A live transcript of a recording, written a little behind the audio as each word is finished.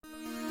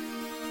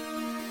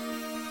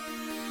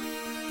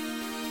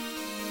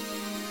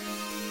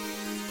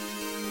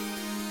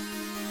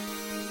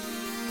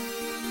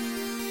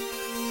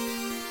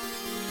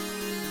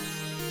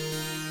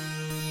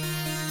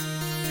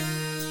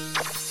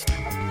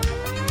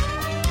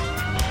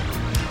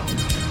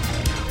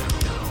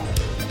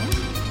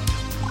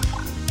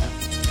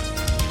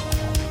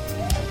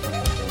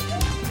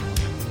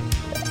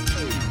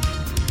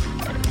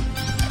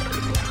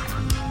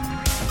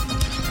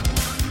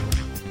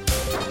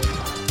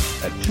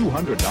At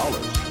 $200,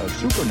 a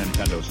Super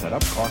Nintendo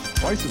setup costs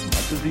twice as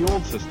much as the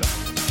old system.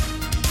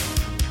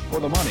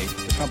 For the money,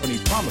 the company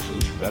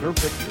promises better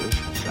pictures,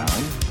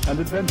 sound, and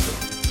adventure.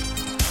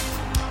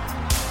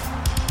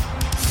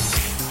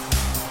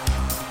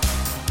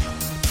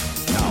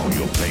 Now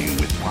you're playing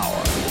with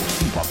power,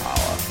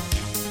 superpower.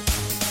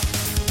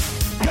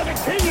 You're the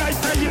king, I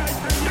tell you!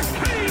 The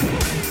king!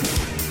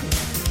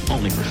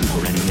 Only for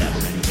Super NES.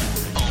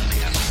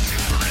 Only on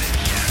Super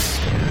NES.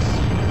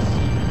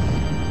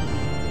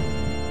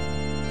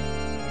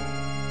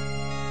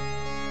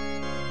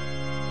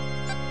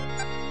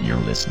 You're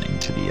listening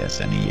to the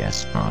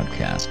SNES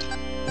podcast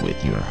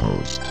with your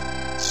host,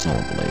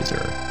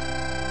 Soulblazer.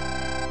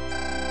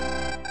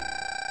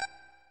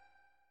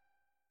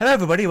 Hello,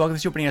 everybody. Welcome to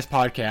the Super NES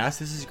podcast.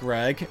 This is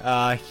Greg,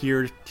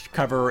 here to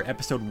cover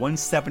episode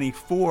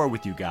 174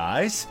 with you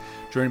guys.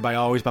 Joined by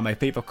always by my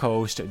faithful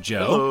co-host,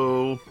 Joe.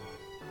 Hello.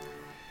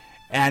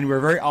 And we're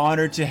very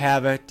honored to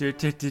have a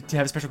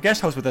special guest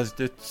host with us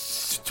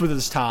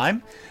this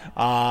time.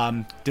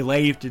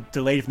 Delayed from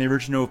the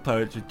original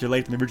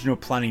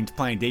planning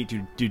date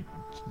due to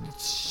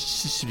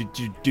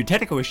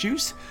technical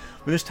issues.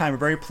 But this time, we're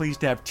very pleased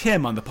to have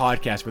Tim on the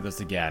podcast with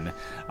us again.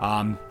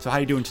 So how are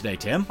you doing today,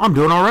 Tim? I'm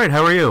doing all right.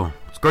 How are you?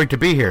 It's great to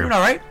be here. Doing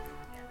all right?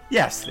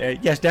 Yes,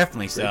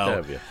 definitely. Great to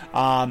have you.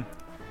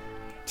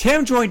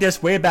 Tim joined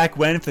us way back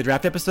when for the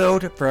draft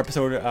episode, the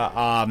episode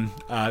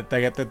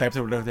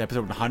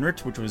 100,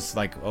 which was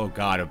like, oh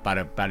god, about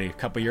a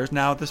couple years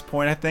now at this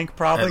point, I think,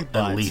 probably.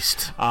 At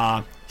least.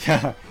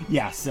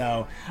 Yeah.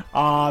 So,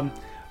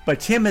 but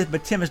Tim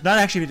has not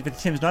actually been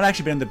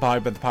on the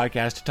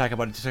podcast to talk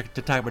about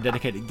a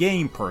dedicated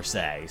game per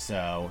se.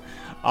 So,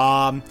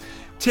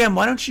 Tim,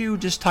 why don't you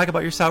just talk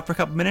about yourself for a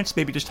couple minutes?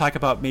 Maybe just talk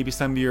about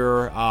some of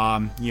your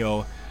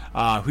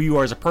who you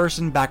are as a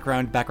person,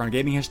 background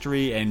gaming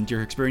history, and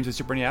your experience with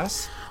Super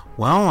NES.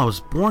 Well, I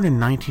was born in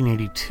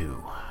 1982,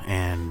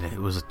 and it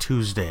was a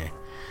Tuesday.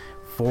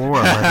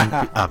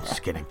 4/11. I'm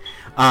just kidding.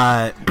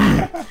 I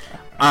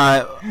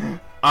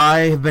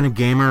have been a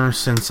gamer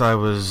since I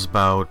was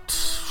about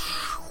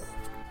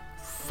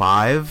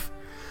 5,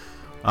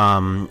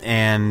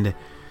 and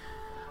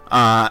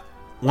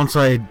once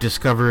I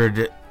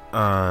discovered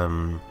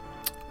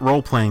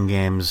role-playing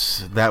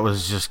games, that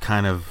was just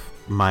kind of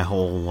my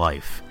whole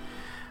life.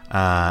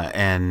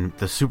 And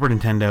the Super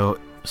Nintendo,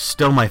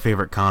 still my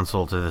favorite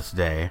console to this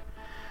day.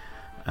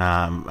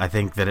 I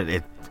think that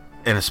it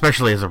and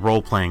especially as a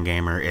role-playing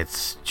gamer,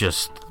 it's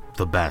just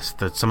the best.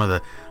 That some of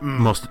the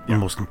most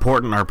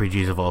important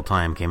RPGs of all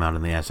time came out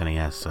in the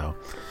SNES. So,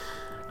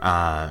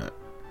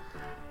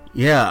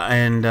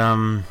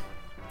 and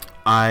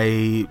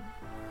I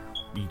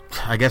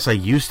guess I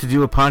used to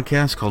do a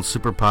podcast called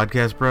Super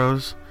Podcast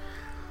Bros.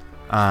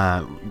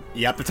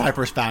 Yep, that's how I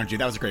first found you.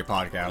 That was a great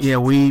podcast. Yeah,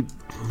 we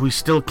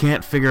still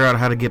can't figure out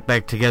how to get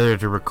back together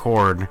to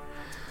record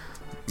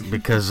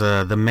because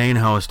the main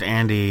host,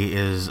 Andy,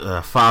 is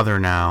a father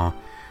now,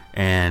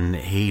 and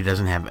he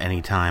doesn't have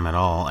any time at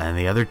all. And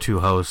the other two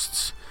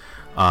hosts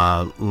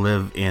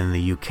live in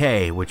the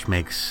UK, which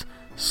makes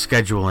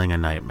scheduling a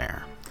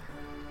nightmare.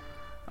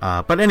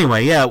 But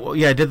anyway,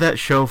 I did that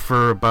show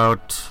for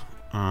about,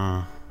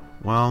 the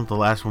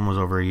last one was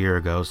over a year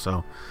ago,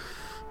 so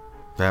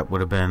that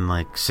would have been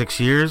like 6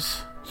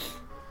 years.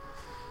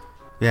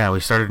 Yeah,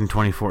 we started in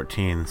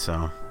 2014,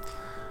 so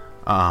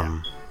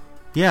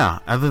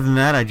other than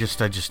that, I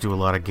just do a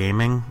lot of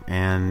gaming,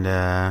 and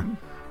I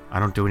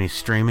don't do any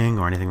streaming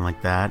or anything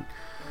like that.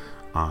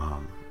 I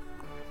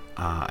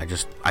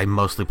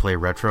mostly play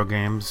retro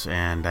games,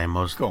 and I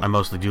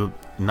mostly do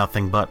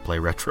nothing but play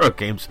retro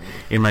games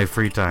in my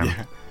free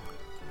time.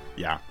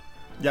 Yeah.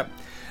 Yep.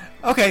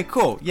 Okay,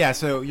 cool. Yeah,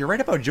 so you're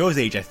right about Joe's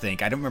age, I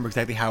think. I don't remember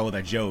exactly how old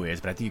that Joe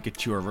is, but I think you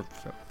two are.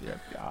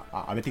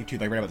 I think you're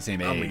right about the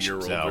same age. I'm a year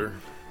older.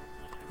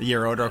 A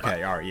year older?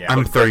 Okay, all right, yeah.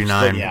 I'm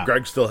 39.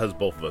 Greg still has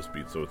both of us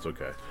beat, so it's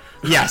okay.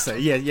 Yes,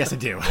 yes, I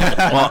do.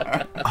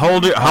 Well, how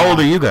old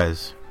are you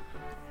guys?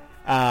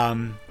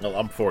 Well,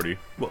 I'm 40.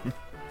 Well,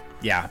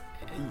 yeah.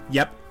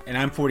 Yep, and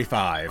I'm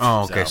 45.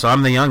 Oh, okay, so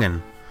I'm the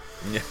youngin'.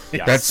 Yeah.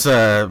 Yes.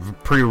 That's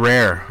pretty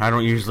rare. I'm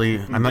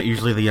not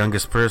usually the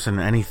youngest person in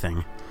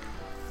anything.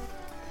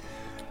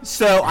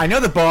 So, I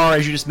know the bar,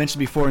 as you just mentioned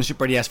before in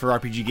Super NES for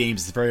RPG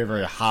games, is very,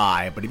 very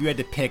high. But if you had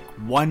to pick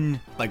one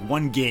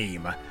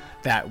game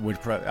that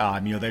would,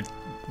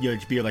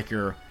 be like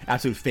your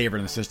absolute favorite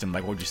in the system,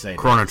 like what would you say?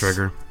 Chrono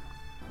Trigger.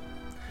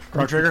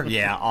 Chrono Trigger?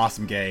 Yeah,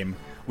 awesome game.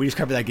 We just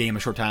covered that game a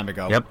short time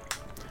ago. Yep.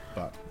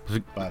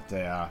 It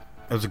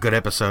was a good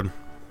episode.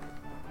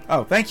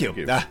 Oh, thank you.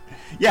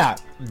 Yeah,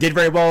 did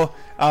very well.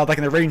 Like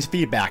in the ratings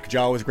feedback,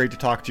 Joe was great to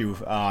talk to.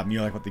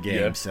 Like with the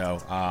game. Yeah.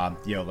 So,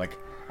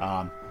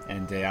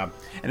 and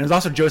it was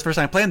also Joe's first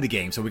time playing the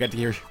game, so we got to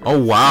hear. Oh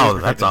wow,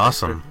 that's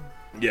awesome.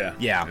 Yeah.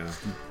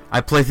 I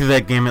play through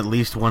that game at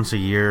least once a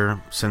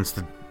year since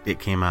it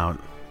came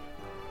out.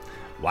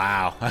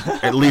 Wow.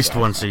 At least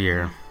once a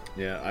year.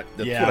 Yeah,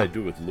 that's what I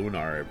do with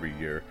Lunar every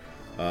year.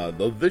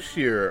 Though this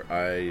year,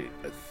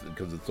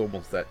 because it's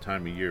almost that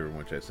time of year in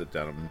which I sit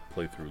down and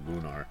play through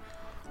Lunar,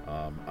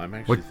 I'm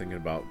actually thinking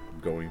about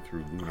going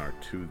through Lunar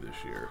 2 this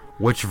year.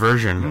 Which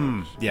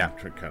version? Yeah.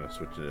 Kind of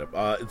switching it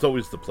up. It's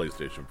always the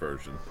PlayStation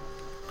version.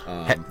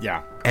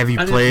 Yeah. Have you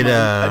played?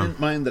 I didn't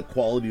mind the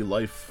quality of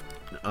life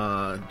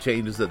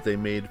changes that they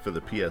made for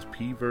the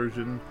PSP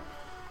version,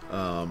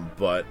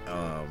 but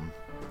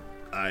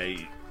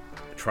I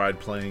tried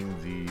playing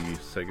the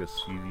Sega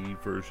CD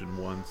version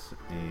once,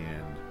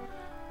 and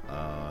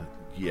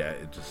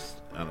it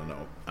just, I don't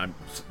know.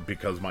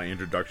 Because my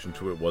introduction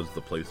to it was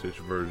the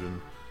PlayStation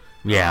version.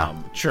 Yeah,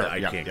 sure.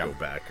 I can't go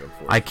back.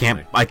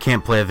 Unfortunately, I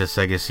can't play the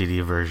Sega CD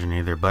version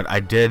either, but I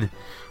did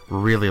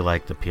really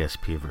like the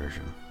PSP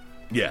version.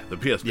 Yeah, the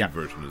PSP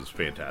version is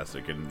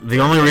fantastic, and the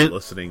only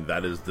listening,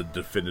 that is the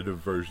definitive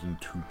version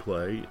to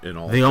play. In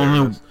all the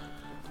only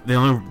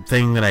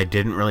thing that I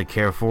didn't really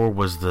care for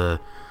was the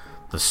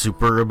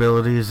super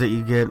abilities that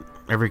you get.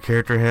 Every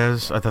character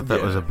has. I thought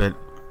that was a bit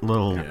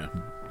little. Yeah.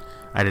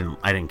 I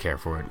didn't care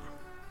for it.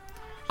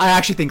 I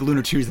actually think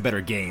Lunar 2 is the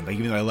better game. Like,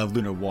 even though I love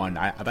Lunar 1,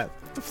 I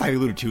think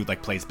Lunar 2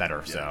 plays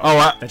better. So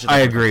I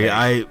agree.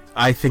 I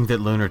think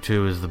that Lunar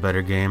 2 is the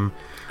better game.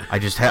 I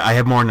just I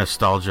have more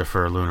nostalgia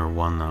for Lunar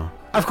 1 though.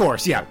 Of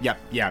course, yeah.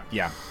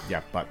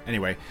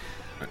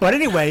 But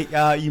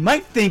anyway, you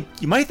might think,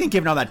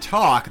 given all that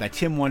talk, that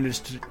Tim wanted us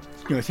to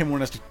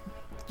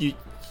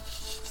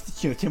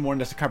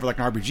cover like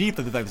an RPG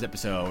for this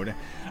episode.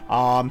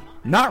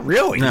 Not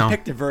really. No. He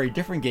picked a very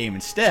different game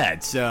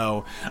instead.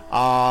 So,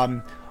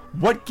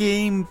 what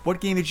game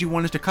did you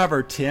want us to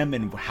cover, Tim?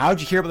 And how did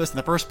you hear about this in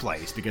the first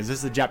place? Because this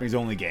is a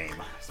Japanese-only game.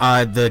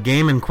 The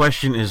game in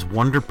question is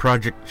Wonder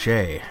Project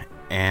J,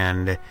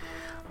 and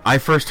I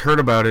first heard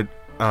about it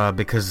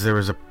because there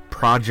was a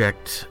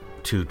project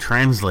to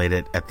translate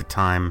it at the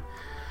time.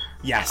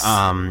 Yes.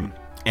 And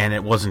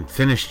it wasn't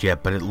finished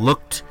yet, but it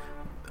looked.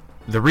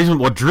 The reason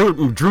what drew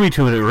me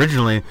to it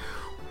originally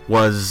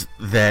was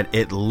that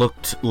it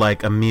looked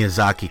like a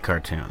Miyazaki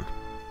cartoon.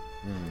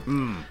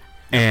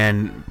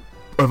 And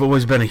I've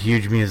always been a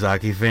huge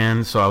Miyazaki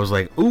fan, so I was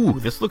like, ooh,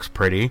 this looks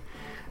pretty.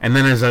 And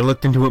then as I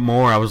looked into it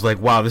more, I was like,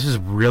 wow, this is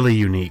really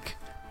unique.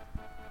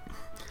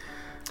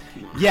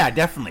 Yeah,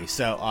 definitely.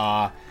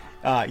 So,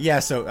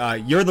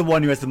 you're the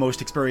one who has the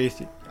most experience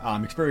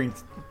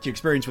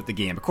with the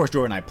game. Of course,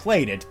 Jordan and I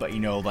played it, but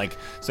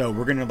so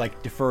we're gonna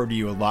defer to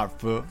you a lot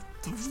for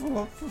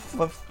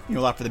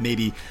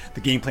maybe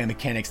the gameplay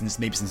mechanics and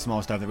maybe some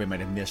small stuff that we might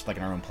have missed, in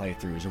our own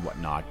playthroughs or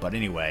whatnot. But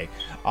anyway,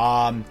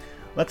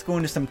 let's go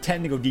into some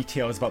technical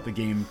details about the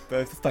game.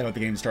 Let's talk about the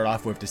game to start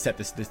off with to set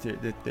to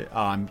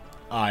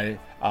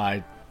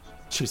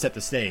set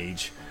the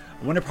stage.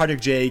 Wonder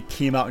Project J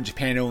came out in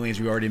Japan only,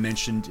 as we already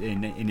mentioned,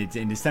 in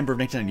December of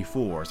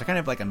 1994. So kind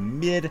of like a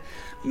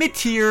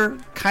mid-tier,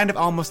 kind of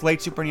almost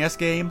late Super NES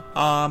game.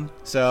 It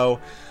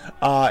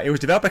was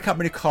developed by a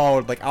company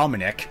called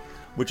Almanac,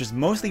 which is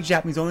mostly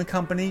Japanese-only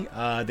company.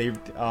 They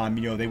went on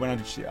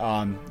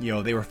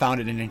to, they were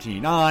founded in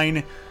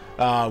 1989.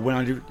 Went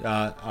on to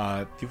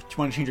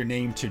want to change their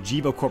name to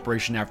Jibo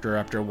Corporation after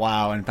a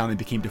while, and finally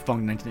became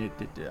defunct in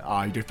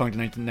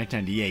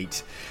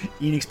 1998.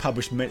 Enix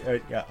published many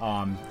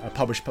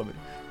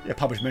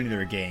of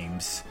their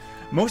games.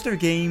 Most of their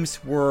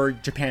games were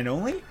Japan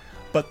only,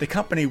 but the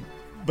company,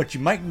 but you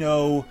might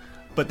know.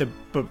 But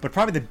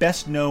probably the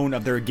best known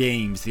of their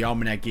games, the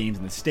Almanac games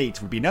in the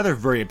States, would be another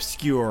very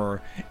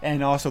obscure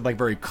and also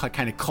very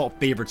kind of cult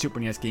favorite Super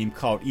NES game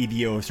called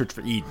EVO Search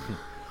for Eden,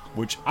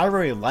 which I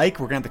really like.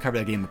 We're going to have to cover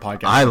that game in the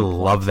podcast. I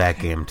love that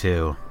game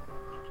too.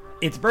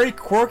 It's very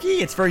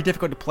quirky. It's very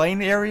difficult to play in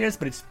the areas,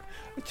 but it's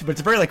a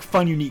very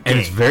fun, unique game. And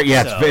it's very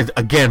it's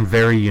again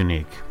very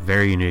unique.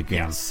 Very unique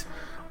game. Yes.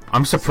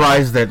 I'm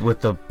surprised that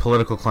with the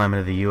political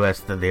climate of the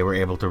U.S. that they were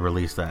able to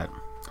release that.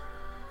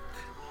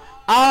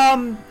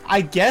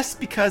 I guess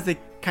because they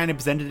kind of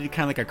presented it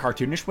kind of like a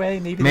cartoonish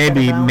way, maybe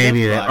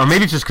that, or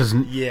maybe it's just because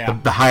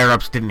the higher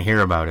ups didn't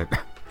hear about it.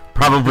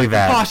 Probably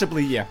that.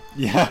 Possibly, yeah.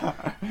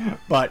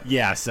 But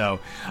and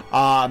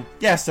I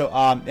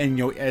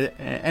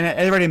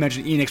already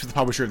mentioned Enix was the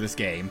publisher of this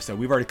game, so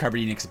we've already covered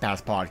Enix in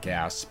past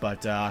podcasts.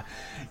 But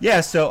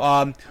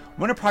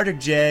Wonder Project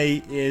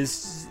J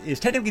is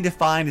technically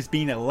defined as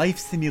being a life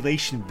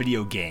simulation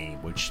video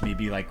game, which may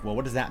be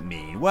what does that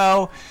mean?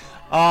 Well,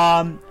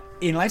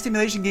 in life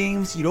simulation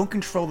games, you don't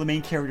control the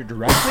main character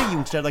directly. You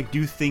instead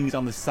do things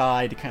on the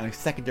side to kind of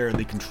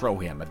secondarily control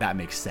him, if that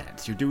makes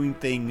sense. You're doing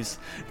things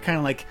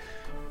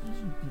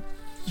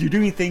you're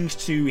doing things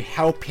to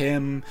help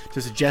him,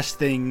 to suggest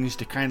things,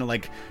 to kind of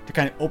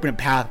open up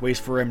pathways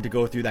for him to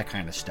go through that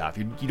kind of stuff.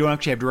 You don't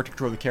actually have direct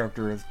control of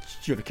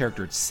the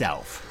character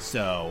itself.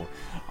 So,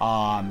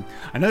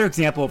 another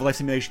example of a life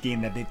simulation game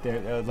that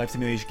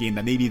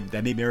maybe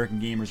American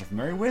gamers are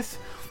familiar with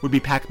would be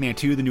Pac-Man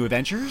 2: The New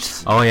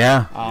Adventures. Oh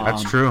yeah,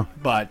 that's true.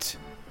 But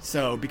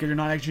because you're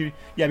not actually,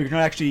 I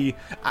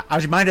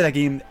was reminded of that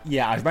game.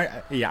 I was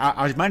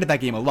reminded of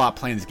that game a lot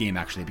playing this game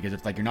actually, because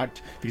it's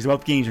because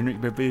both games you're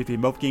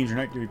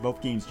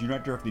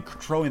not directly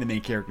controlling the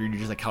main character. You're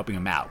just helping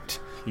him out.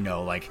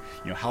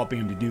 helping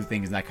him to do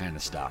things and that kind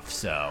of stuff.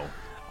 So,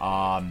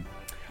 but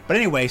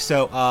anyway,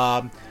 so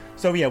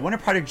So yeah, Wonder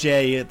Project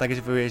J, like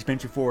I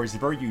mentioned before, is a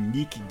very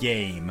unique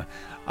game.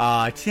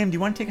 Tim, do you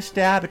want to take a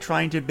stab at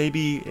trying to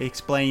maybe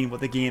explain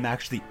what the game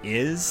actually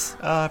is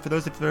for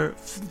those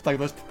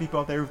people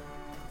out there who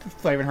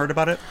haven't heard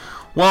about it?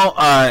 Well,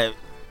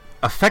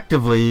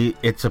 effectively,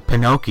 it's a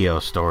Pinocchio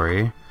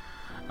story,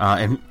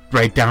 and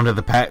right down to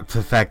the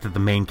fact that the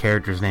main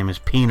character's name is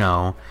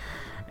Pino,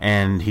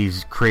 and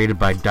he's created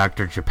by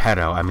Dr.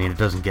 Geppetto. I mean, it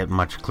doesn't get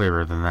much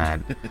clearer than that.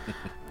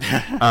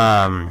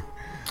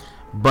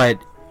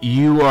 But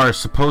you are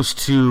supposed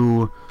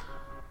to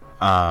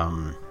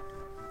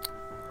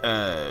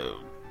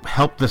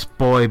help this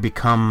boy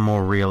become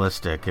more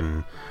realistic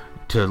and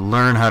to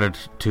learn how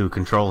to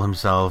control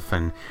himself,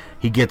 and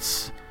you're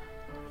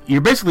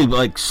basically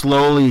like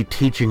slowly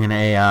teaching an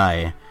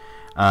AI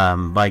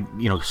by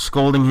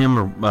scolding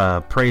him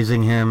or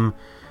praising him,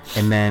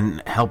 and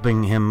then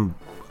helping him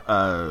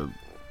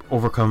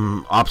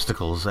overcome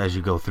obstacles as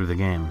you go through the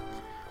game,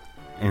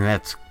 and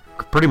that's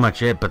pretty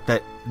much it.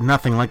 But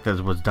nothing like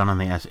that was done on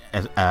the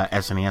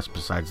SNES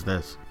besides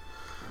this.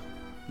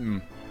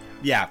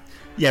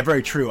 Yeah,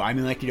 very true. I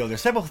mean, there's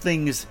several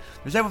things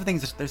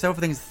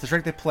that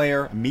strike the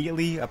player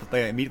immediately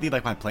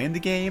like when playing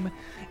the game,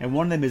 and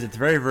one of them is it's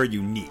very, very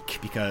unique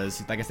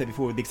because, like I said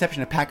before, with the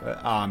exception of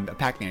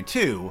Pac-Man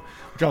 2,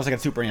 which also got a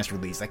Super NES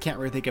release, I can't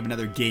really think of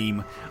another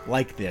game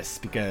like this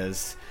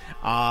because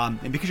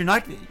because you're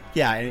not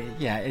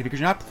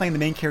playing the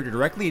main character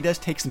directly, it does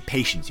take some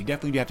patience. You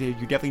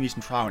definitely need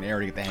some trial and error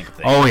to get the hang of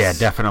things. Oh yeah,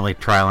 definitely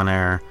trial and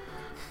error.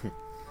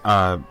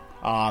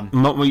 You're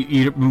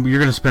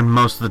going to spend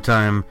most of the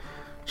time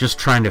just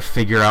trying to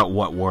figure out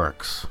what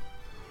works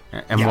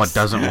and what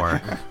doesn't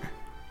work.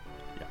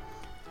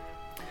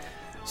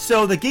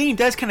 So the game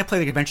does kind of play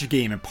like an adventure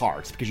game in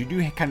parts because you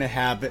do kind of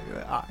have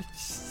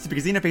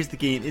because the interface of the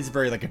game is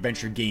very like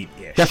adventure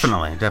game-ish.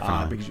 Definitely.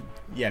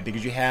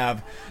 Because you have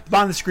at the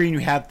bottom of the screen, you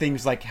have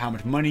things like how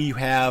much money you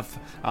have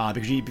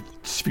because you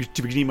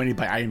need money to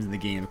buy items in the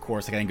game. Of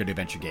course, like any good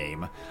adventure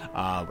game,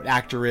 what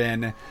actor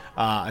in,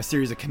 a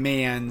series of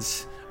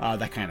commands,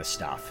 that kind of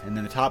stuff. And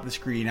then the top of the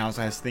screen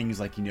also has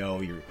things like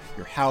your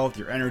health,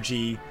 your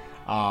energy,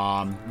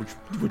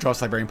 which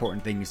also have very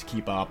important things to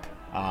keep up.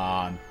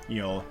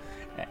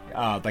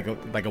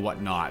 Like a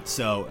whatnot.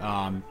 So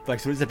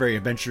so it's a very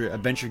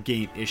adventure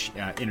game-ish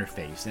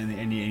interface,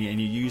 and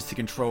you use the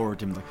controller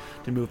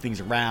to move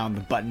things around.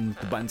 The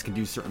buttons can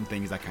do certain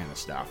things, that kind of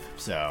stuff.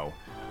 So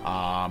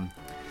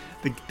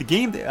the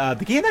game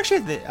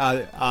actually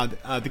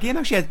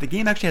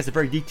has a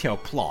very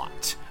detailed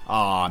plot.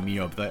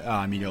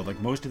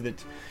 Like most of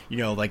it,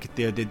 like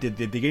the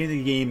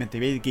beginning of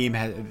the game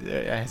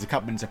has a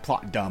couple minutes of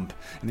plot dump,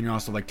 and then you're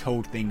also like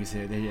told things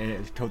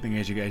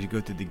as you go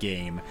through the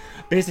game.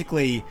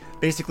 Basically,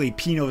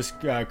 Pino's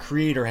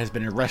creator has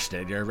been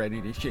arrested,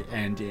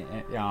 and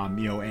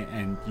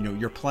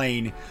you're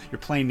playing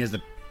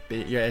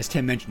as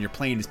Tim mentioned, you're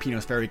playing as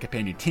Pino's fairy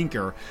companion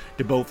Tinker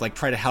to both like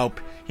try to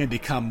help him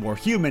become more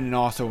human and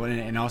also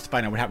find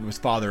out what happened to his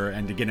father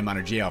and to get him out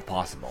of jail if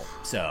possible.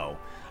 So.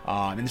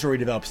 And the story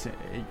develops.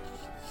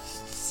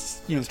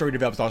 Story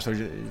develops also as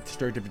you go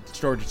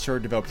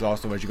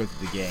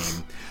through the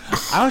game.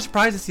 I was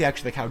surprised to see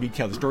actually like how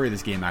detailed the story of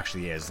this game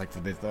actually is. Like for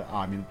this,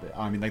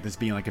 like this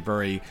being like a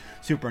very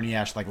Super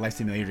NES like life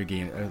simulator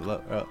game.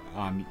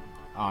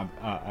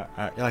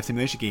 Life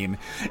simulation game,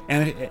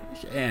 and the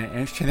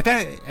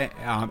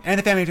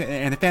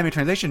family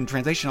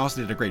translation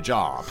also did a great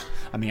job.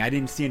 I mean, I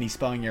didn't see any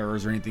spelling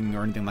errors or anything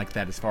like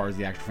that as far as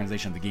the actual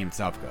translation of the game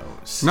itself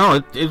goes. No,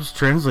 it was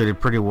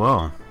translated pretty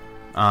well.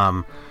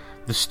 I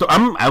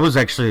was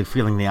actually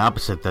feeling the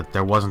opposite, that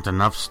there wasn't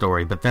enough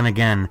story, but then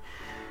again,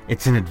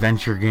 it's an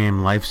adventure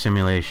game, life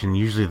simulation.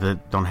 Usually they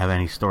don't have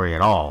any story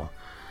at all.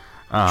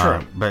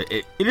 True. But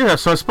it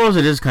is, so I suppose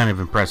it is kind of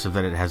impressive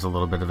that it has a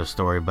little bit of a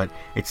story, but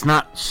it's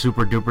not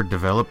super duper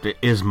developed. It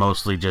is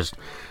mostly just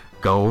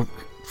go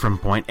from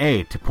point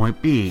A to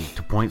point B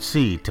to point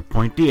C to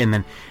point D, and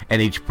then at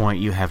each point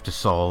you have to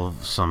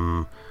solve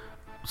some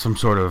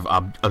sort of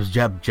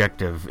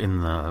objective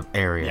in the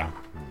area.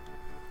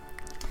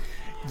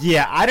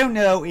 Yeah, I don't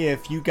know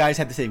if you guys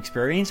had the same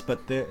experience,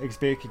 but the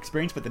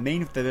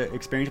main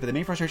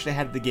frustration I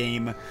had of the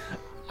game.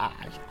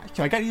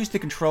 So I got used to the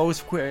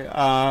controls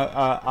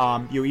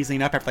easily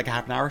enough after like a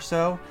half an hour or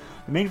so.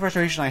 The main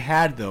frustration I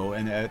had though,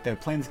 and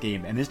playing this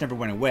game, and this never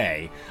went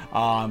away,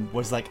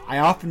 was like I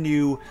often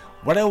knew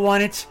what I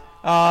wanted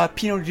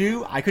Pino to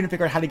do. I couldn't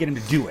figure out how to get him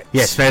to do it.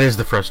 Yes, that is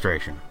the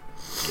frustration.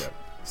 Yeah.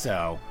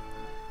 So,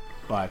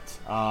 but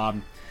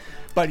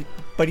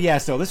yeah.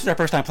 So this was our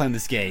first time playing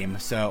this game.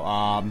 So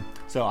I've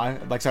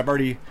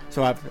already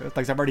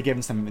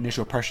given some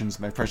initial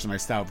impressions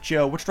myself.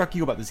 Joe, what struck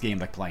you about this game,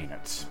 like playing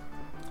it?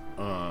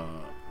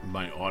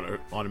 My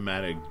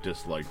automatic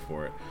dislike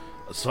for it.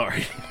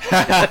 Sorry.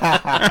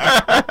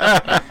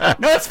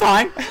 No, it's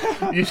fine.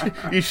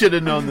 You should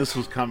have known this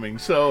was coming.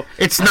 So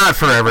it's not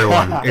for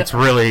everyone.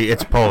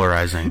 It's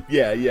polarizing.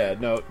 Yeah.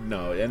 No.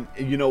 And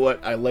you know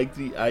what? I like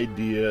the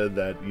idea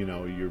that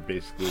you're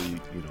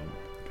basically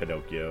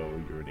Pinocchio,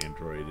 you're an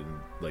android, and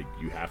like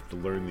you have to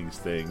learn these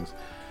things.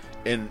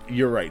 And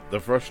you're right, the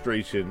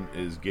frustration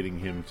is getting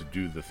him to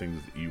do the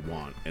things that you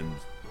want, and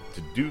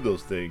to do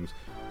those things,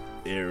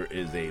 there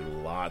is a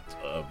lot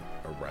of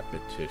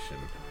repetition,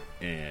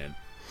 and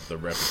the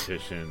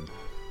repetition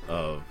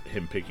of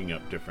him picking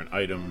up different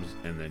items,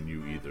 and then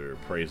you either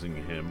praising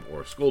him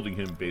or scolding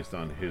him based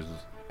on his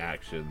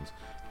actions,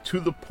 to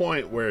the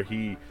point where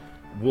he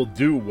will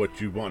do what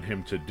you want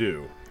him to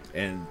do.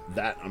 And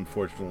that,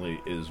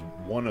 unfortunately, is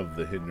one of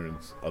the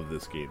hindrances of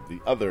this game. The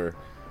other,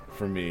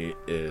 for me,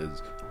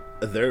 is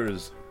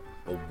there's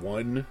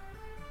one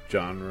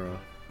genre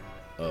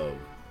of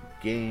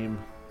game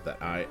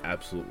that I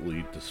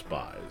absolutely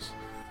despise,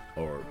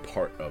 or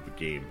part of a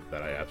game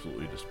that I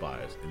absolutely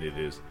despise, and it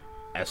is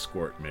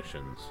escort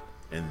missions.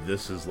 And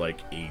this is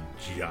like a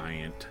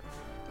giant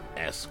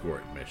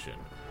escort mission.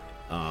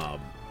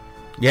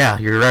 Yeah,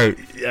 you're right.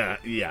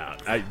 Yeah.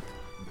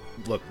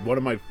 Look, one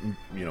of my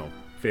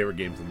favorite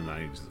games in the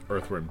 90s is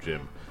Earthworm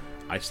Jim.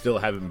 I still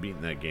haven't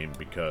beaten that game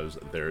because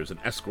there's an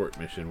escort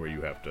mission where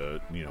you have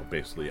to,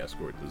 basically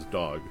escort this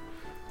dog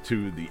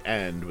to the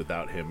end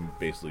without him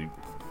basically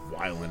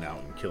wiling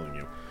out and killing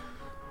you.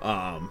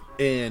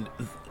 And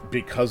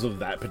because of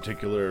that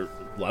particular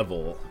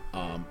level,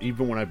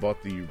 even when I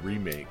bought the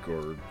remake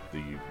or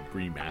the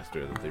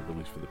remaster that they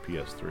released for the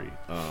PS3,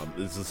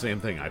 it's the same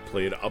thing. I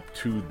played up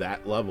to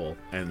that level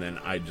and then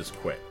I just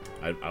quit.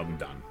 I'm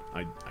done.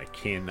 I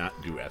cannot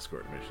do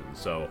escort missions.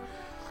 So,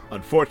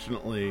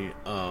 unfortunately,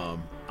 So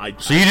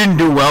you didn't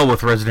do well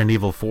with Resident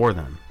Evil 4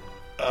 then?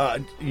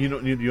 You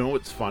know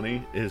what's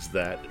funny is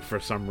that for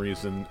some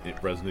reason in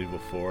Resident Evil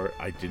 4,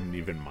 I didn't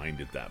even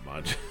mind it that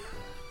much.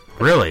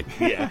 Really?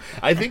 Yeah.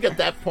 I think at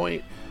that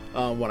point,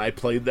 when I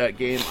played that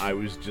game, I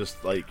was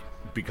just like,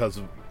 because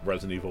of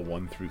Resident Evil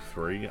 1 through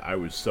 3, I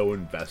was so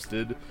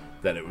invested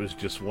that it was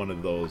just one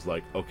of those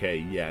like, okay,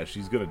 yeah,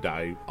 she's gonna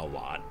die a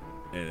lot,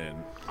 and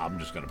I'm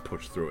just gonna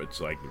push through it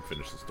so I can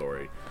finish the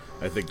story.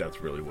 I think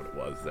that's really what it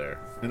was there.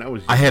 And I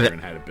was younger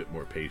and had a bit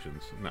more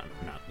patience. Not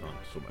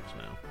so much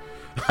now.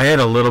 I had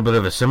a little bit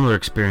of a similar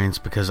experience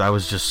because I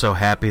was just so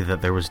happy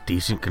that there was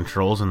decent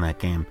controls in that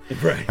game.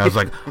 Right. I was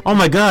like, oh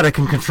my god, I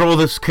can control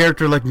this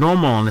character like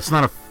normal, and it's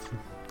not a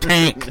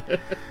tank.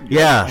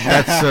 Yeah,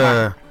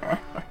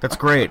 that's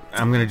great.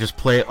 I'm gonna just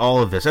play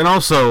all of this. And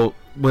also,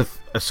 with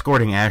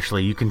escorting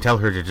Ashley, you can tell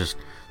her to just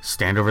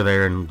stand over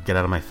there and get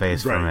out of my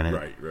face for a minute.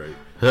 Right.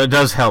 So it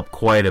does help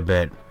quite a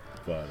bit.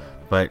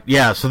 But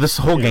yeah, so this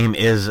whole game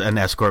is an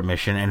escort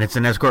mission, and it's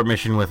an escort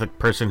mission with a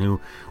person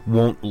who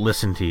won't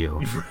listen to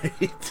you.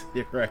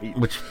 Right.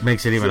 Which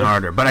makes it even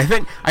harder. But I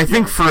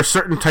think for a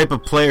certain type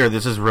of player,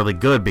 this is really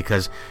good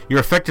because you're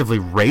effectively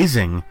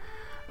raising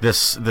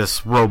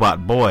this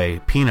robot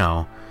boy,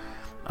 Pino,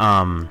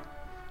 and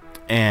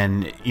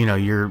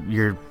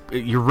you're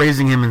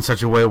raising him in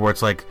such a way where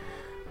it's like,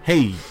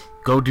 hey,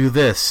 go do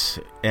this,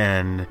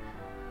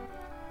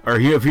 or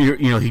if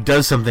he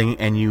does something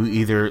and you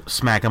either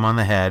smack him on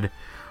the head,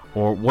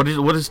 or what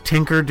does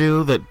Tinker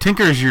do? That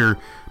Tinker is your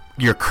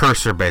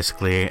cursor,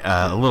 basically,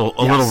 a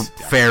little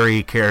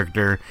fairy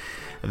character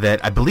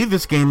that I believe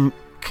this game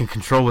can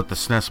control with the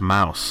SNES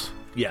mouse.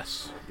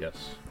 Yes.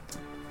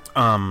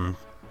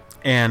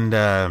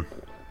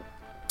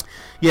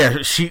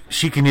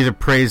 She can either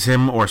praise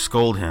him or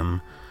scold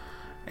him,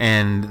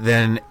 and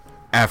then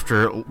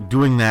after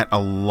doing that a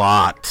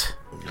lot,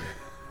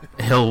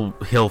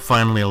 he'll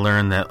finally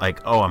learn that, like,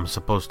 oh, I'm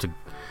supposed to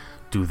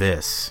do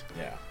this.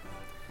 Yeah.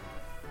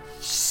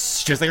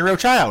 Just like a real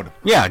child.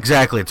 Yeah,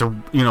 exactly. It's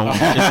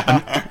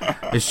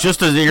it's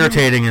just as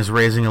irritating as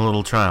raising a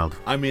little child.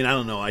 I mean, I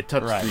don't know. I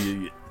touched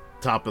the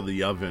top of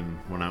the oven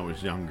when I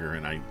was younger,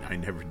 and I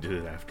never did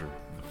it after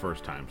the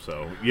first time.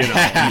 So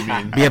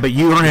I mean. Yeah, but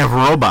you don't have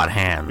robot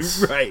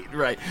hands. Right.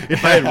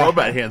 If I had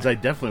robot hands, I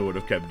definitely would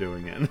have kept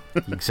doing it.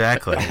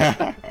 Exactly.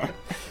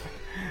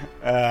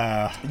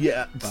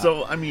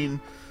 So I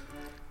mean,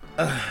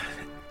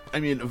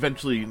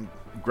 eventually,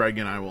 Greg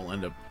and I will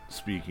end up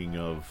speaking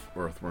of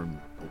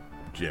Earthworm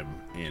Jim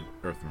and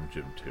Earthworm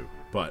Jim 2.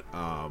 But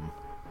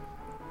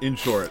in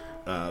short,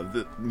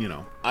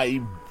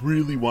 I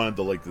really wanted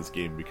to like this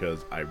game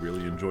because I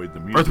really enjoyed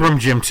the music. Earthworm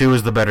Jim 2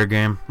 is the better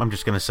game. I'm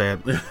just gonna say it.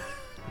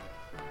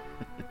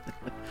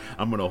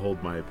 I'm gonna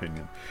hold my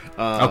opinion.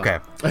 Okay.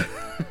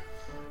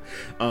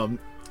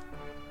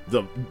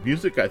 The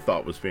music I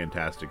thought was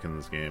fantastic in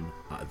this game.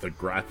 The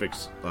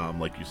graphics,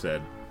 like you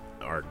said,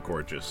 are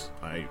gorgeous.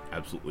 I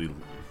absolutely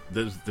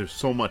there's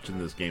so much in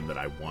this game that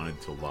I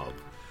wanted to love.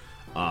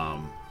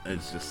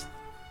 It's just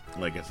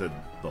like I said,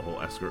 the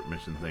whole escort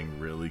mission thing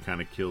really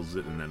kind of kills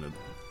it, and then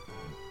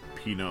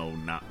Pino,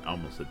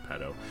 almost said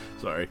pedo.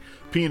 Sorry,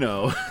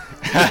 Pino,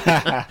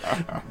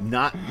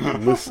 not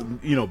listen.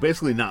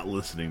 Basically not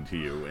listening to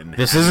you. And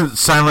this isn't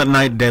Silent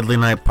Night, Deadly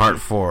Night Part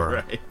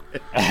 4. Right.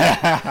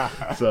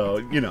 So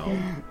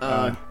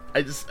I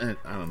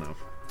don't know.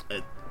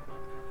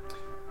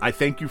 I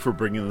thank you for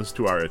bringing this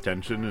to our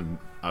attention and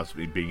us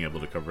being able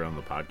to cover it on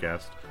the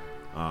podcast.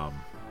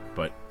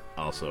 But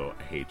also,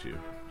 I hate you.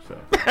 So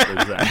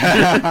there's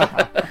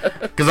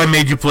that. Because I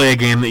made you play a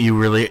game that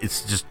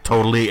it's just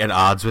totally at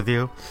odds with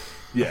you.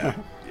 Yeah.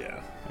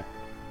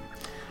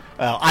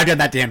 Well, I've done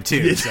that to him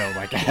too. So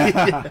like,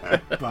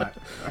 but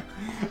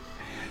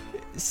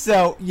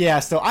so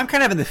I'm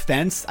kind of in the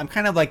fence. I'm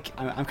kind of like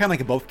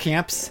in both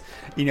camps.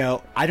 You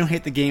know, I don't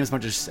hate the game as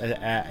much as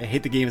I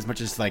hate the game as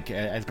much as like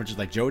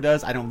Joe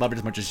does. I don't love it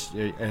as much as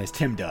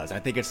Tim does. I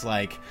think it's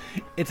a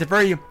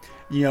very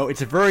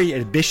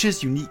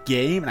ambitious, unique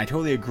game, and I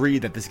totally agree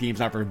that this game's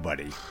not for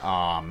everybody.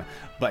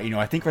 But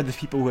I think for the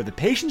people who have the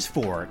patience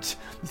for it,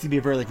 it's gonna be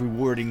a very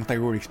rewarding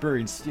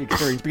experience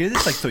because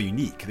it's so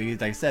unique.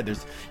 Like I said,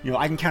 there's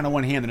I can count on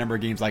one hand the number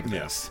of games like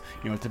this.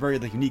 It's a very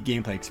unique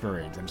gameplay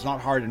experience, and it's not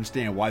hard to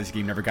understand why this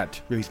game never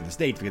got released in the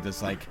States because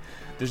it's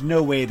there's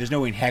no way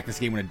in heck this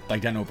game would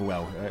have done over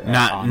well.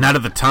 Not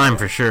at the time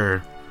for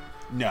sure.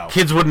 No,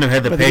 kids wouldn't have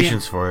had the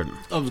patience for it.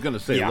 I was gonna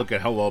say, look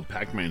at how well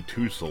Pac-Man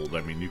 2 sold.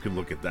 I mean, you can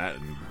look at that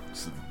and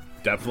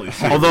definitely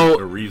see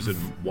a reason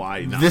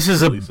why not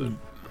release it.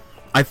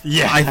 I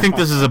think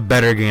this is a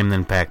better game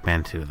than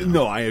Pac-Man 2. Though.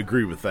 No, I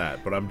agree with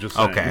that, but I'm just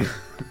saying. Okay.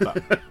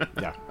 The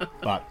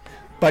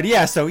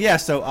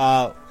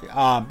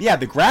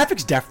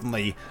graphics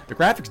definitely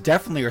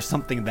are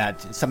something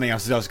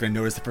else is also going to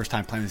notice the first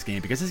time playing this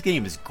game because this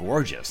game is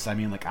gorgeous. I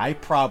mean, I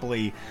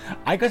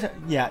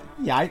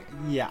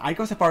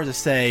go so far as to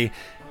say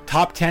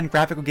top 10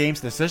 graphical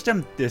games in the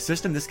system.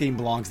 This game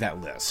belongs to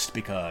that list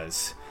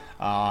because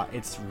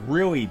it's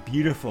really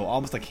beautiful,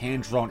 almost like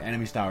hand-drawn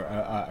anime style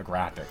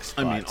graphics.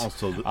 I mean,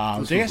 also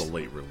this was a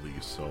late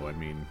release, so I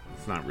mean,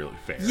 it's not really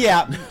fair.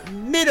 Yeah,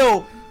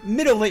 middle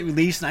late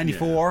release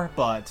 '94,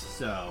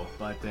 so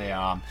I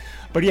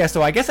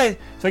guess I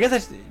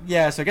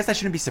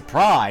shouldn't be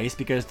surprised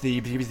because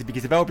the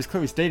developers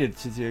clearly stated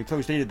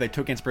they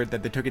took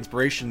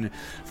inspiration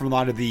from a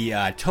lot of the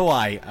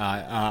Toei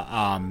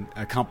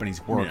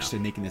companies' works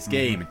in making this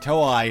game. And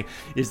Toei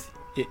is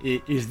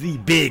the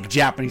big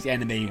Japanese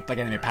anime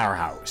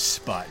powerhouse,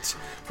 but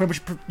pretty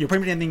much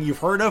anything you've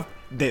heard of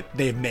that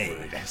they've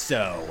made.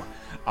 So,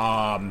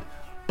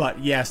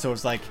 this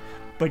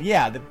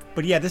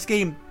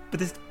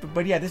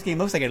game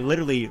looks like it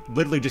literally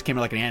just came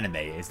out like an anime.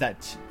 Is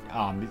that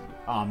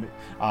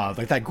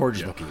like that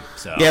gorgeous looking?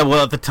 So yeah,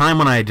 well, at the time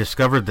when I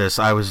discovered this,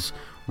 I was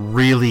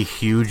really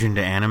huge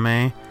into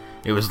anime.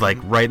 It was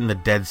right in the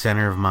dead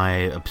center of my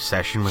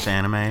obsession with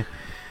anime.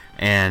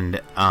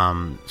 And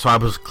so I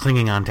was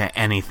clinging on to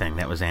anything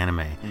that was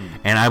anime,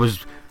 and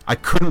I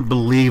couldn't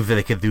believe that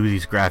it could do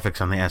these graphics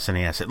on the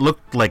SNES. It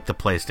looked like the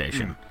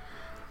PlayStation.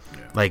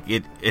 Like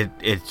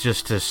it's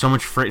just so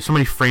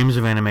many frames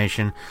of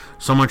animation,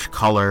 so much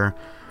color,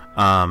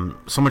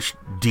 so much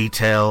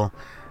detail,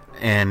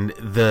 and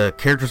the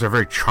characters are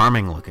very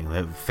charming looking.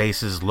 The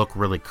faces look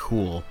really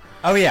cool.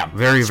 Oh yeah,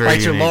 very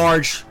sprites unique. are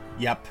large.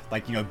 Yep,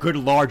 good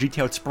large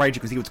detailed sprites. You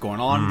can see what's going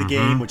on in the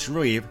game, which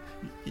really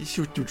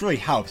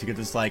helps because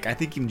it's I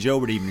think even Joe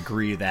would even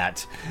agree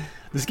that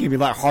this game would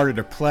be a lot harder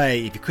to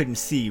play if you couldn't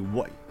see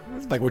what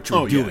you're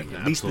doing. Yeah,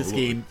 at least this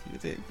game,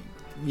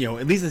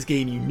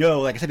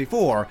 like I said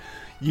before,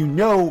 you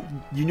know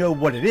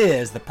what it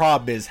is. The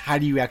problem is how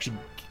do you actually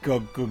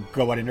go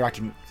about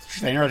interacting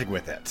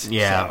with it?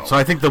 Yeah, so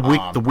I think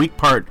the weak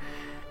part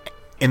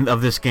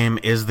of this game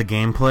is the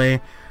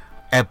gameplay.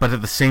 But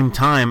at the same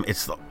time,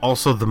 it's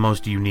also the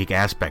most unique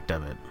aspect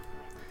of it.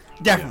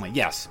 Definitely,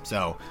 yes.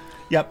 So,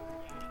 yep.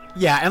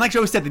 Yeah, and like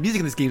Joe said, the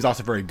music in this game is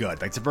also very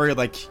good. It's a very,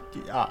 it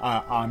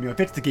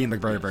fits the game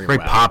very, very well. Very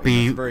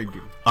poppy, very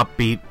good.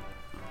 Upbeat.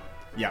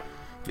 Yeah.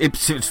 It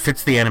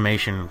fits the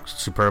animation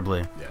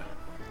superbly. Yeah.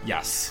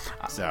 Yes.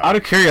 So, out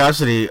of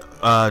curiosity,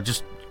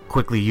 just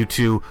quickly, you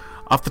two,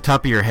 off the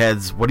top of your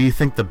heads, what do you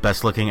think the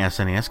best-looking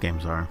SNES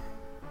games are?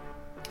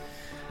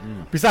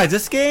 Besides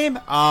this game,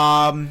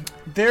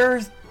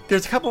 there's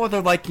a couple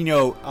other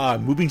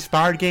movie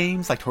inspired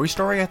games like Toy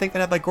Story. I think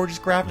that have gorgeous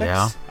graphics.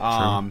 Yeah.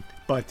 True.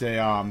 But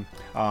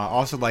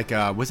also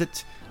was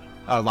it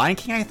Lion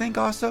King? I think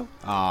also.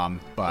 But I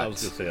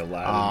was gonna say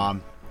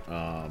Aladdin.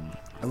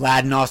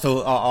 Aladdin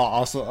also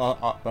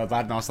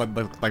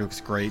looks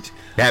great.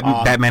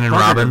 Batman and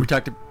Chrono Robin. We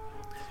talked.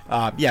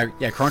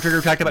 Chrono Trigger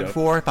we talked about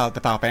before about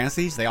the Final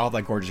Fantasies. They all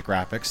have gorgeous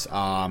graphics.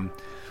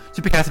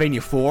 Super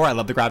Castlevania 4, I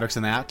love the graphics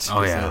in that.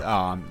 Oh yeah.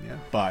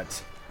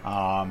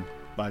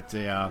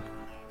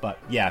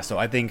 So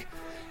I think,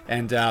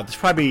 there's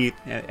probably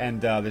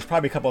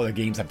a couple other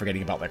games I'm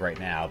forgetting about right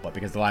now, but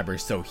because the library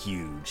is so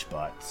huge,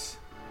 but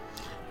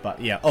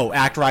yeah. Oh,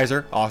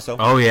 Actraiser also.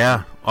 Oh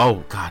yeah.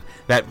 Oh god,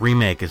 that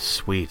remake is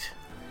sweet.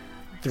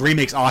 The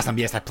remake's awesome.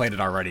 Yes, I played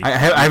it already. I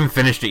haven't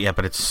finished it yet,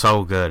 but it's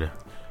so good.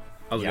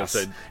 I was gonna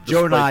say,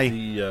 Joe and I,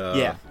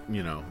 the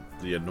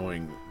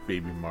annoying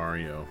Baby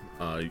Mario.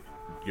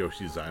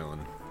 Yoshi's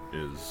Island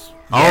is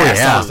also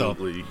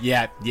absolutely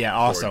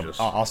also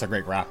gorgeous. also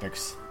great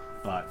graphics,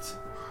 but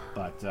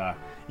But Joe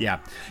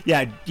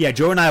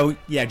and I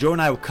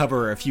will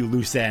cover a few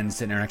loose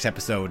ends in our next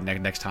episode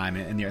next time,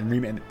 and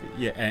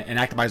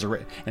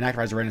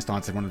Activizer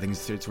Renaissance is one of the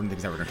things. It's one of the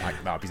things that we're going to talk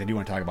about, because I do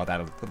want to talk about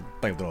that a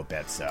little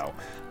bit. So,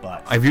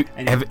 but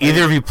have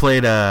either of you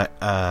played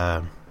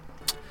a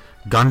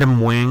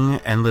Gundam Wing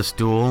Endless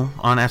Duel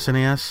on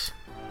SNES?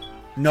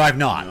 No, I've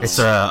not. It's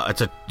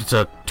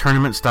a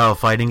tournament style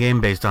fighting game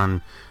based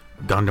on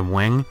Gundam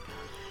Wing,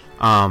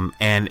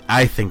 and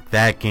I think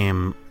that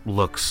game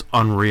looks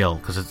unreal,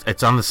 because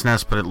it's on the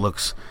SNES, but it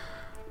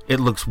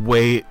looks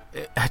way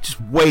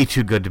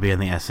too good to be on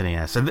the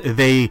SNES. And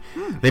they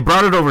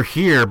brought it over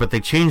here, but they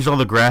changed all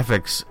the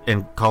graphics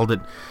and called it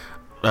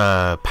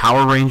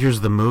Power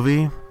Rangers the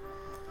movie.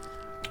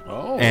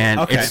 Oh, and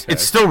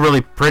it's still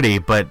really pretty,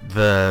 but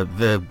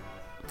the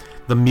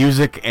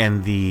music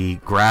and the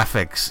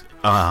graphics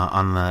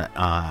on the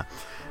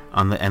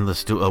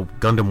Endless Duel,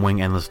 Gundam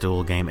Wing Endless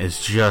Duel game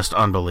is just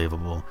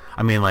unbelievable.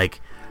 I mean, like,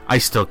 I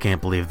still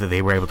can't believe that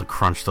they were able to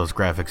crunch those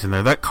graphics in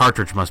there. That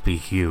cartridge must be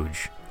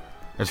huge,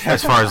 as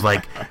far as,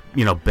 like,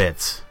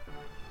 bits.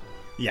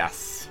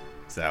 Yes.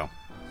 So,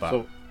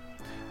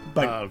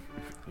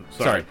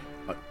 sorry.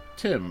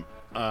 Tim,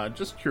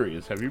 just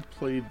curious, have you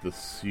played the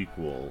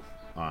sequel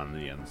on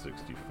the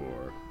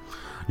N64?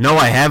 No,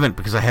 I haven't,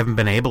 because I haven't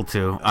been able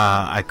to.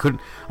 I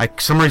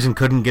some reason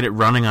couldn't get it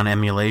running on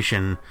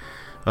emulation.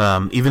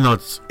 Even though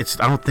it's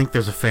I don't think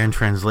there's a fan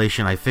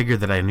translation. I figured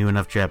that I knew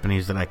enough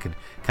Japanese that I could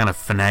kind of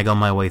finagle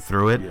my way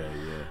through it.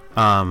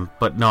 Yeah.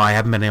 But no, I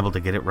haven't been able to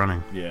get it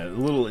running. Yeah, a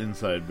little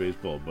inside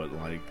baseball, but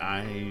like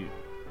I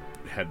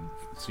had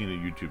seen a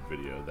YouTube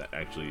video that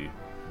actually,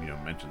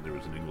 mentioned there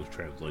was an English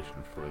translation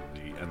for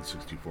the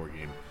N64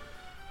 game.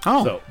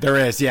 Oh, so there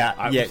is. Yeah,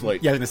 I was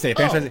like, I was gonna say,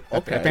 fan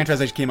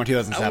translation came out in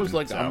 2007. I was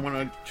like, so. I'm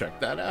gonna check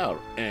that out,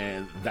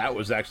 and that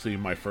was actually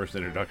my first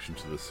introduction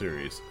to the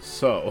series.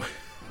 So.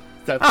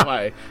 That's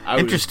why I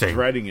was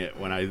dreading it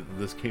when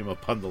this came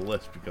up on the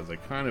list, because I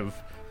kind of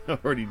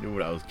already knew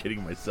what I was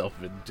getting myself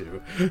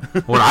into.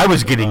 What I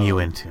was getting you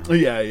into.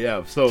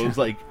 Yeah. So it was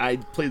like I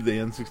played the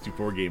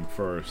N64 game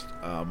first,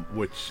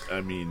 which,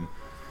 I mean...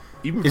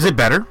 Is it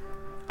better?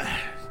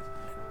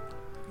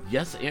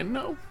 Yes and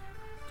no.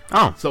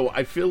 Oh. So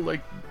I feel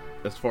like,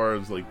 as far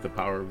as like the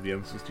power of the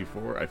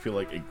N64, I feel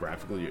like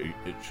graphically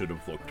it should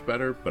have looked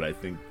better, but I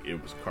think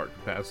it was cart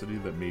capacity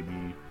that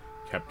maybe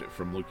kept it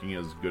from looking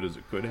as good as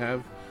it could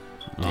have.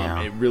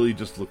 Yeah. It really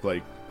just looked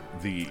like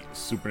the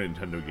Super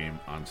Nintendo game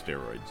on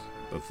steroids.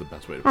 That's the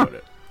best way to put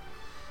it.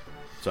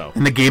 So,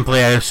 and the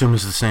gameplay, I assume,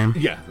 is the same.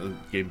 Yeah, the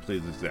gameplay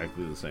is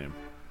exactly the same.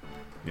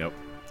 Yep.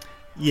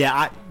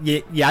 Yeah,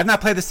 I've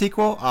not played the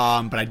sequel,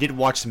 but I did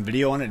watch some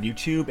video on it on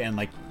YouTube, and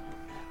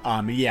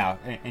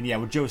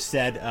what Joe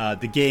said,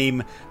 the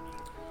game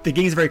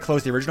is very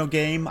close to the original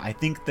game. I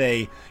think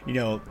I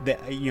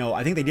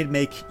think they did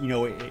make,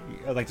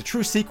 like the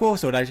true sequel.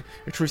 So like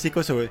the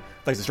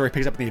story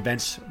picks up in the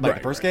events like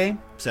the first game.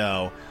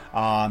 So,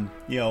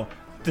 the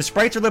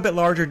sprites are a little bit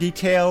larger,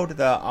 detailed.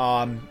 The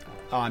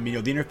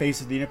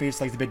interface is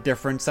like a bit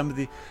different. Some of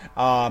the,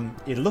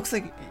 it looks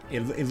like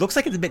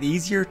it's a bit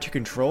easier to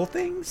control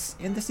things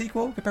in the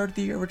sequel compared to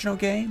the original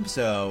game.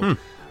 So,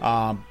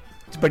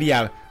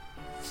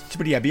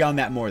 But beyond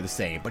that, more of the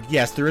same. But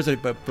yes, there is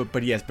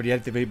but yes,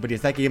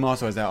 that game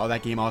also has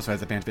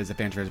a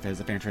fan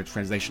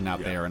translation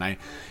out there,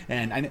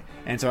 and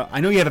so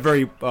I know you have a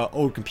very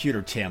old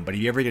computer, Tim. But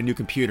if you ever get a new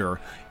computer,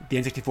 the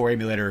N64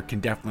 emulator can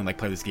definitely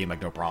play this game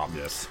no problem.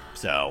 Yes.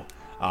 So,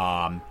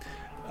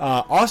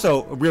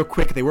 also real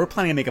quick, they were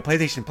planning to make a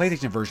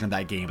PlayStation version of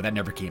that game, but that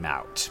never came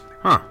out.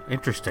 Huh?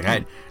 Interesting.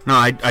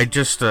 I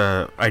just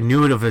I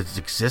knew of its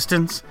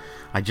existence.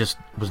 I just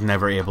was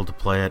never able to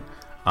play it.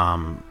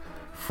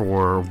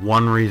 For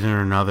one reason or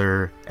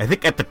another. I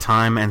think at the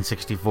time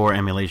N64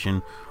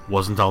 emulation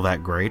wasn't all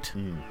that great.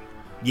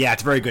 Yeah,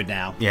 it's very good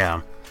now.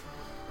 Yeah.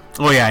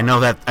 Oh yeah, I know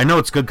that. I know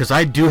it's good because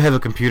I do have a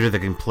computer that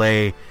can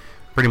play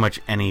pretty much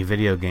any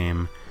video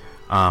game,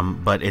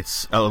 but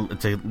it's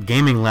a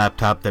gaming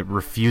laptop that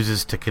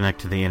refuses to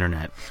connect to the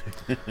internet.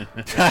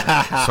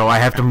 So I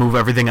have to move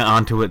everything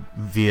onto it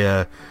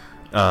via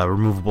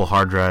removable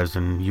hard drives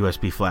and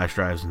USB flash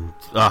drives, and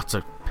it's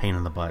a pain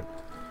in the butt.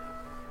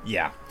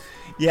 Yeah.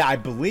 Yeah, I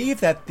believe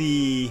that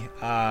the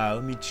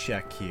let me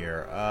check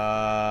here.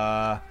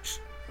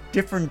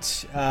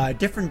 Different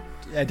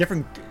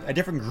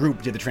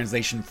group did the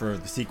translation for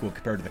the sequel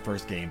compared to the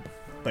first game.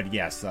 But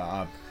yes,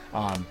 like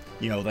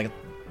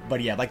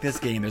this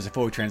game, there's a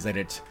fully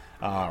translated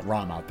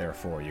ROM out there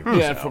for you.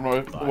 Yeah, from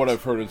what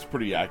I've heard, it's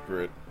pretty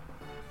accurate.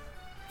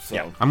 So.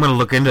 Yeah, I'm going to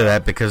look into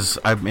that because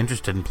I'm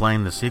interested in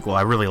playing the sequel.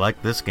 I really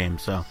like this game,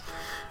 so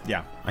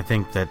yeah, I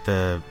think that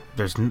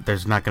there's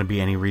not going to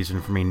be any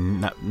reason for me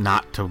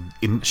not to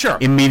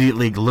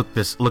immediately look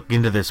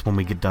into this when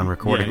we get done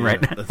recording, right?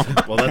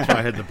 That's why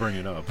I had to bring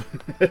it up.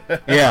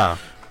 Yeah.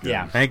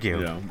 Yeah. Thank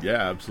you.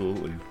 Yeah,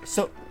 absolutely.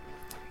 So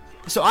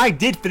I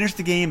did finish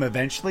the game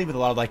eventually with a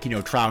lot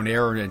of trial and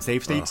error and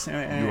save states, you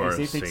are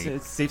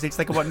save states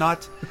like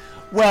whatnot.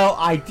 Well,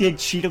 I did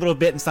cheat a little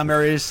bit in some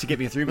areas to get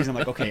me through because I'm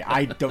like, okay,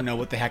 I don't know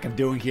what the heck I'm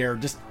doing here.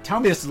 Just tell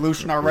me the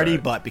solution already.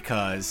 Right. But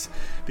because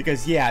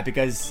if you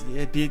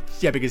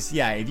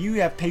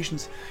have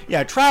patience,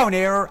 trial and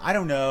error. I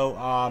don't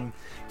know.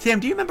 Tim,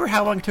 do you remember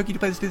how long it took you to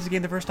play this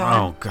game the first time?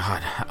 Oh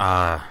God,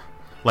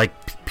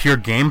 like pure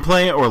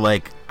gameplay or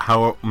like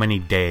how many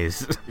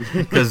days?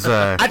 Because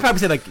I'd probably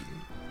say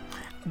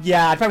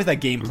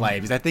gameplay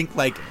because I think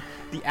like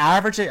the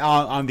average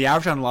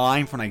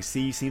online from like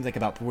C seems like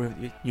about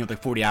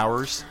 40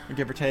 hours,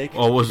 give or take.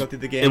 well, to go through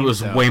the game. it was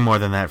so. way more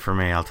than that for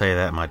me. I'll tell you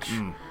that much.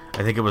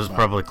 I think it was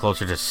probably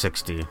closer to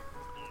 60.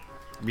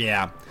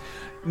 Yeah,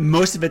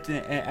 most of it,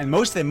 and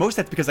most of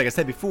that's because, like I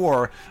said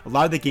before, a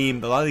lot of the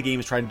game is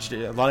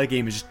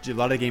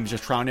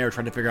just trial and error,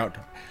 trying to figure out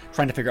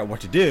what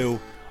to do,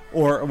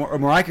 or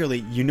more accurately,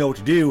 you know what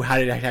to do, how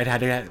to actually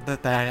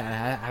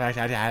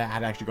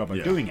go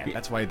about doing it.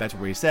 That's what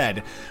we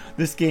said.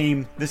 This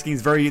game, like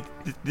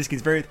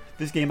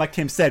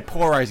Tim said,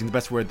 polarizing. The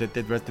best way I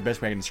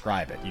can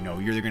describe it.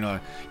 You're either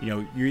gonna,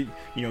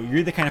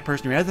 you're the kind of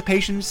person who has the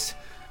patience.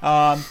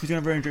 Who's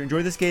going to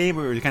enjoy this game,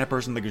 or the kind of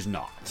person like who's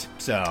not.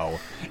 So,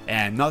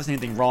 and not that there's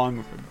anything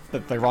wrong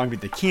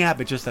with the camp,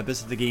 but just that this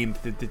is the game.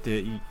 This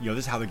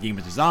is how the game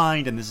is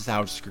designed, and this is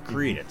how it's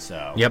created.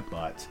 So, Yep.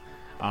 But,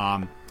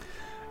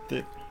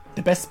 the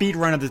best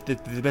speedrun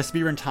the best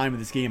speedrun time of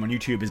this game on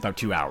YouTube is about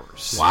 2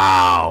 hours.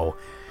 Wow,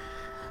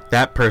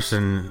 that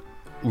person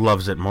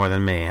loves it more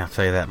than me. I'll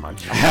tell you that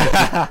much.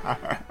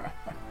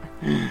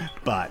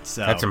 But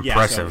so That's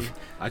impressive.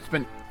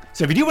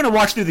 So if you do want to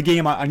watch through the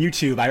game on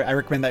YouTube, I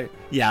recommend that.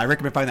 Yeah, I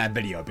recommend finding that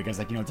video because,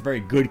 like, it's a very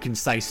good,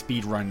 concise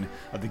speed run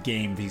of the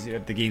game.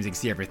 The games, you can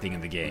see everything in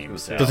the game.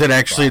 So, Does it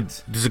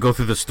go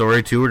through the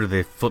story too, or do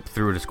they flip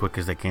through it as quick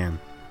as they can?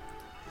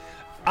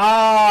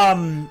 I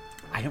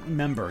don't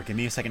remember. Give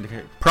me a second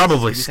to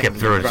Probably skip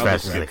through it as Probably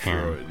fast as they skip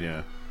through can. it,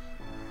 yeah.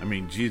 I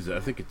mean, geez, I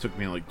think it took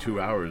me like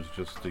 2 hours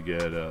just to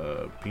get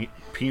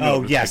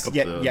Pino to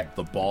pick up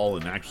the ball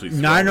and actually throw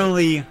it.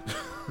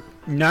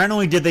 Not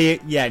only did they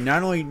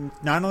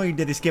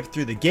skip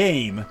through the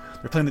game,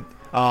 they're playing the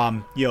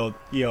it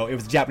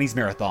was a Japanese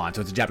marathon,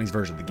 so it's a Japanese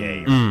version of the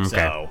game.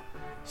 Okay.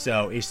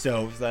 So the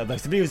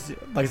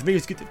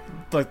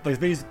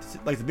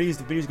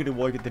video is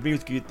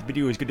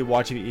good to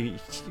watch if you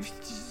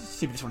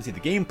just want to see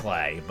the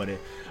gameplay,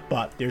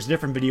 but there's a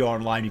different video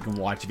online you can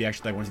watch if you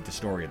actually want to see the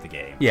story of the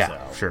game. Yeah, so,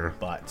 sure.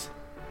 But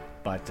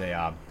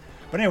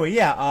anyway,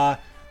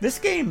 This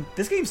game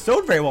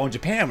sold very well in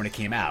Japan when it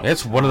came out.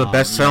 It's one of the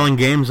best-selling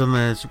games on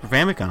the Super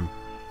Famicom.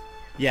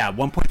 Yeah,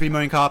 1.3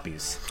 million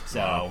copies.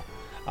 So,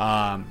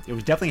 it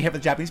was definitely a hit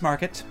with the Japanese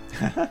market.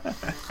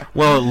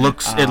 Well,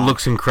 it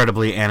looks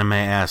incredibly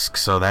anime-esque,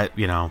 so that,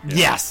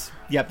 Yes.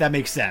 Yep, that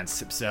makes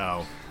sense.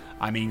 So,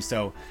 I mean,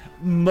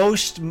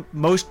 most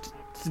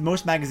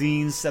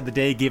magazines of the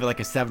day gave it like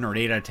a 7 or an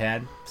 8 out of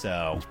 10.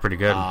 So it's pretty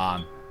good.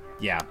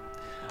 Yeah.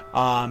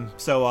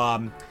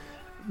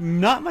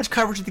 Not much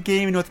coverage of the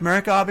game in North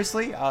America,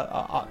 obviously.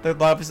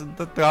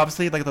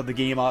 Obviously, like the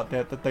game,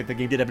 the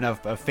game did have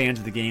enough fans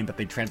of the game that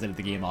they translated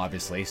the game,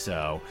 obviously.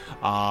 So,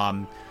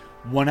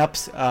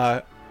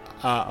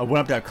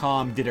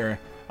 OneUp.com did an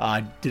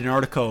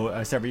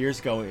article several years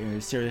ago, and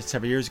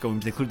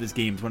they included this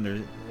game as one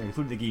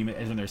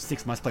of their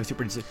 6 must-play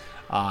Super NES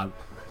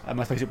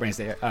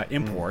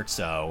imports.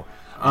 So,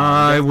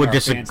 I would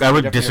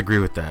disagree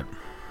with that.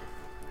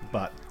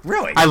 But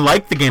really, I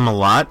like the game a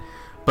lot.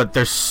 But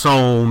there's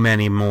so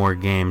many more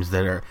games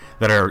that are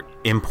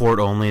import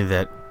only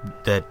that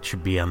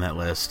should be on that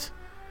list.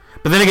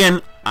 But then again,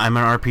 I'm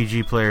an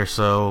RPG player,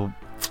 so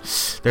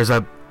there's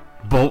a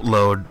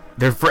boatload.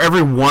 For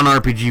every one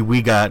RPG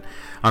we got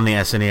on the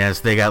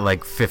SNES, they got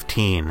like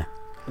 15.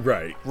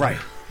 Right.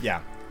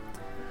 Yeah.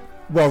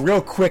 Well,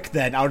 real quick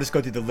then, I'll just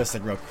go through the list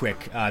real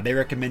quick. They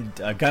recommend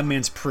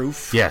Gunman's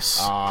Proof.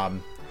 Yes.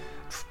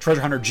 Treasure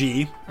Hunter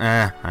G.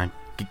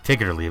 Take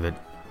it or leave it.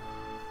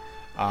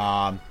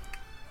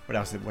 What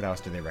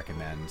else do they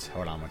recommend?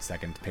 Hold on 1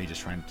 second. Page is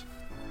trying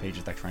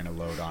to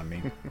load on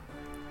me.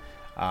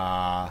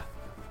 I've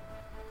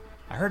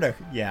heard of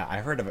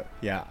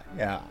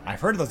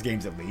those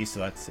games at least.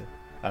 So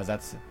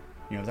that's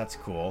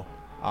cool.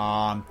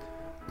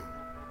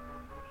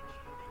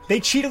 They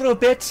cheat a little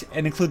bit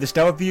and include the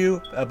stealth view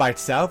by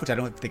itself, which I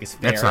don't think is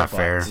fair. That's not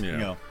fair.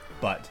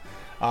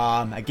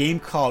 A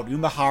game called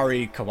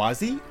Umahari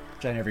Kawazi,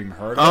 which I never even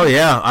heard of. Oh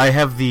yeah, I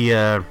have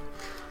the.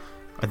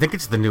 I think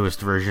it's the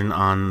newest version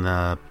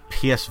on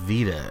PS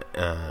Vita.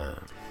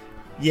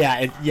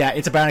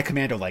 It's a Bionic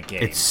Commando-like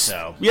game.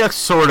 Yeah,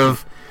 sort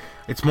of.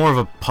 It's more of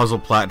a puzzle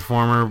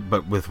platformer,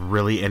 but with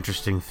really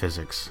interesting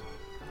physics.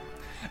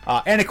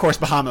 And of course,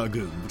 Bahama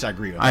Lagoon, which I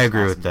agree with. I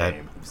agree with that.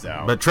 Game,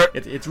 so, but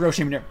it's real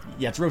shame.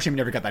 It's real shame we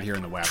never got that here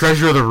in the West.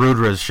 Treasure of the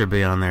Rudras should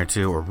be on there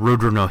too, or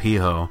Rudra no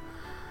Hiho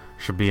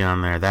should be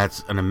on there.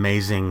 That's an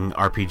amazing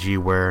RPG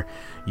where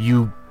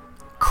you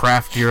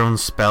craft your own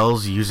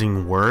spells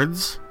using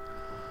words.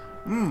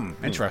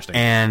 Interesting.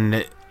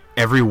 And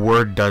every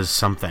word does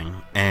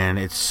something, and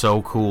it's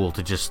so cool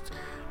to just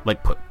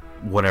like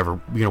whatever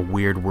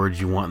weird words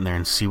you want in there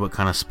and see what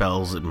kind of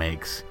spells it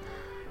makes.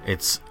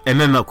 And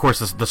then of course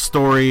the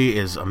story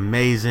is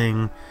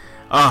amazing.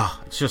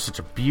 It's just such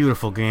a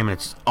beautiful game, and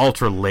it's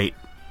ultra late.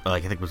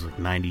 Like I think it was like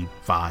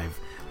 95,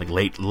 like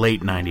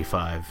late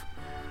 95.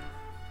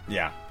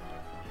 Yeah.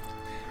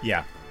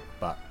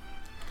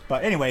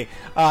 But anyway,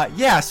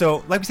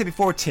 So like we said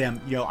before, Tim,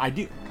 I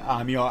do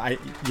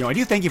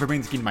thank you for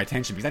bringing this game to my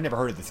attention because I never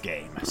heard of this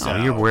game. So,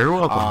 you're very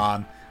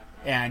welcome.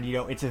 And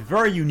it's a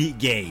very unique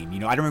game.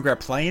 I don't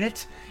regret playing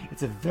it.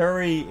 It's a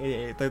very,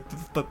 it's a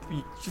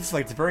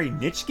very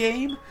niche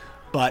game,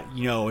 but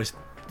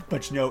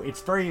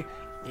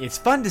it's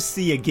fun to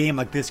see a game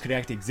like this could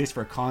actually exist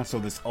for a console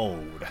this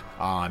old.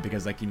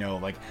 Because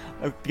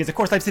because of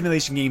course life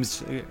simulation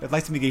games are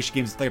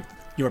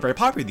very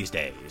popular these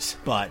days.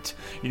 But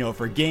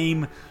for a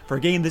game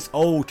this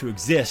old to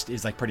exist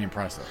is pretty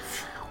impressive.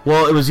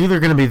 Well, it was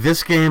either going to be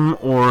this game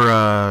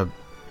or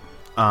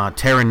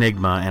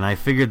Terranigma, and I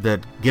figured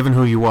that given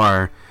who you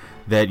are,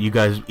 that you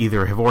guys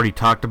either have already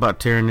talked about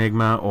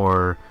Terranigma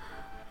or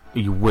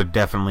you would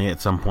definitely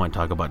at some point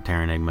talk about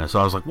Terranigma. So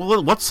I was like,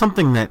 well, what's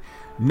something that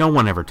no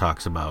one ever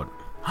talks about?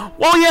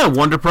 Well, yeah,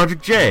 Wonder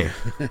Project J.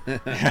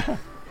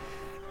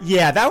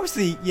 Yeah, that was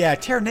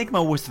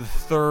Terranigma was the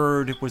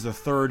third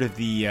of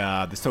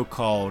the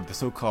so-called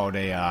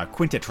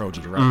Quintet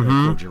trilogy,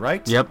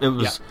 right? Yep,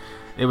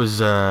 it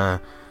was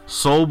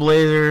Soul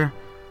Blazer,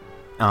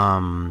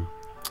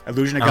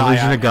 Illusion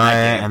of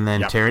Gaia, and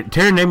then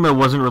Terranigma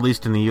wasn't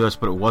released in the US,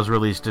 but it was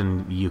released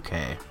in the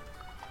UK.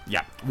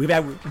 Yeah, we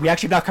actually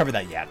have not covered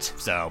that yet.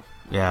 So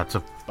yeah,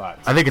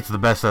 I think it's the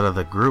best out of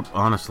the group,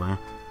 honestly.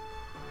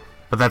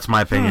 But that's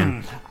my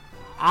opinion.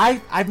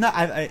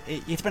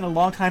 It's been a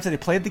long time since I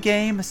played the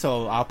game,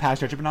 so I'll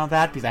pass judgment on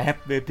that because I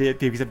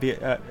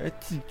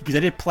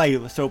did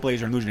play Soul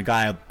Blazer and Illusion of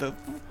Gaia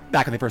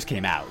back when they first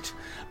came out.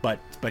 But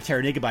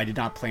Terranigma I did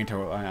not play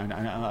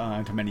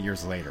until many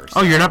years later.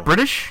 So. Oh, you're not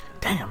British?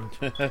 Damn.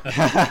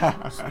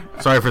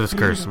 Sorry for this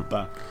curse.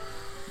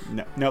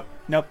 Nope.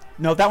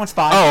 That one's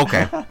fine. Oh,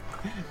 okay.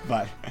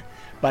 but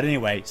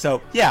anyway,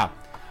 so yeah.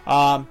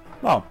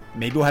 Well,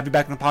 maybe we'll have you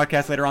back on the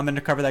podcast later on then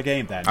to cover that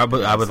game. Then I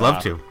would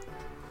love to.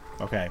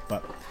 Okay,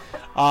 but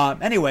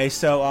anyway,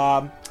 so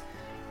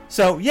like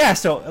I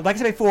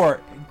said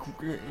before,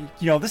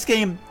 this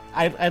game.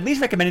 I at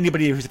least recommend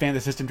anybody who's a fan of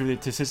the system to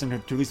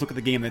at least look at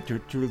the game, to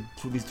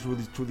at least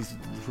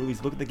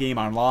look at the game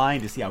online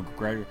to see how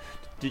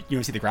see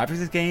the graphics of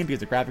this game,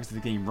 because the graphics of the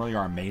game really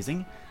are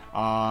amazing.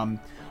 But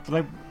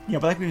like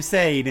we were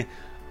saying,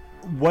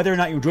 whether or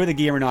not you enjoy the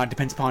game or not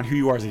depends upon who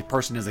you are as a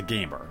person, as a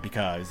gamer.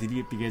 Because if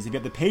you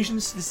have the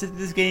patience to sit in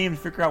this game and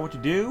figure out what to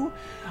do,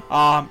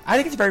 I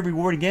think it's a very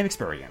rewarding game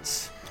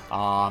experience.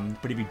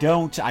 But if you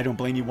don't, I don't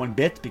blame you one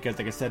bit, because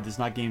like I said, this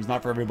game's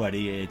not for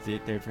everybody. It's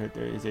not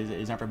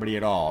for everybody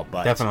at all.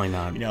 But definitely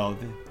not.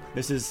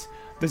 This is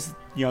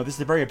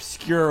a very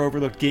obscure,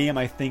 overlooked game.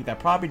 I think that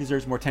probably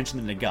deserves more attention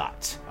than it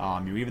got.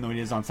 Even though it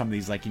is on some of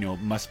these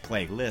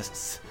must-play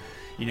lists.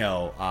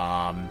 The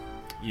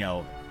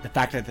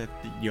fact that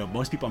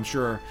most people, I'm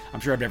sure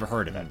have never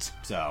heard of it.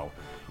 So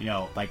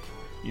as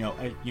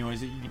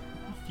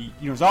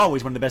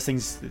always, one of the best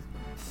things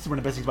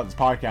about this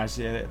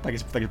podcast,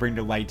 like bringing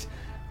to light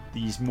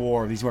these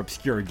more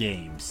obscure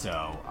games.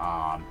 So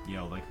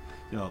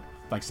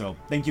so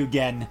thank you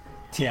again,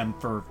 Tim,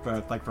 for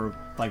bringing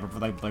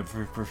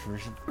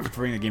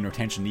the game to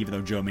attention, even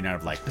though Joe may not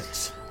have liked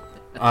it.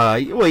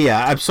 Well,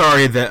 yeah, I'm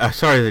sorry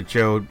that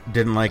Joe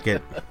didn't like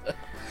it.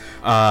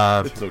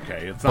 It's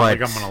okay. It's not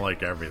like I'm gonna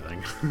like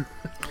everything.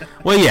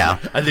 Well, yeah,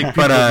 I think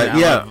people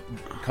have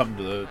come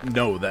to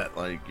know that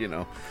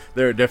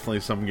there are definitely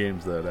some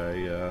games that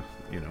I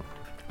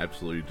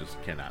absolutely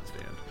just cannot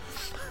stand.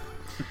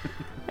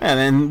 And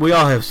then we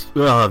all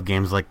have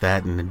games like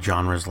that and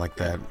genres like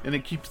that, and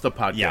it keeps the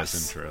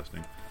podcast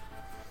interesting.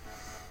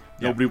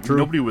 Yeah,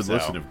 nobody would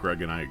listen if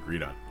Greg and I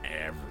agreed on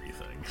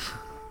everything.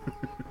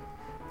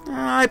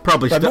 I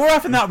probably but more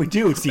often than not we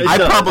do. I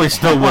probably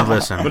still would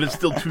listen, but it's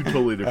still two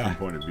totally different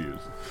point of views.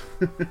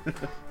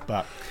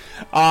 But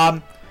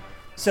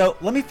so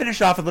let me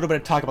finish off a little bit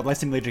of talk about life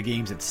simulator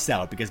games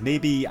itself, because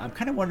I'm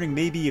kind of wondering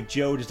if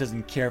Joe just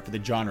doesn't care for the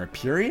genre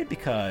period,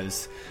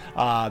 because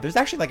there's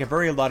actually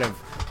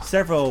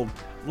several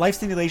life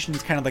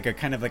simulations, kind of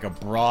like a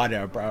broad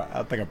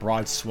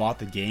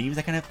swath of games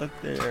that kind of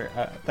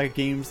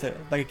games that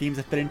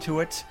fit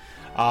into it.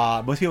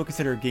 Most people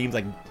consider games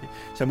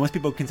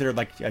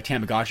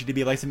Tamagotchi to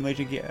be a life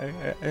simulation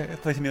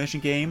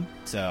game.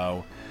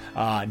 So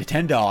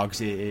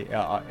Nintendogs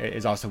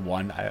is also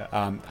one.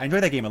 I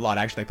enjoyed that game a lot.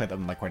 Actually, I played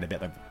them quite a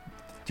bit,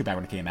 too bad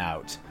when it came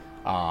out.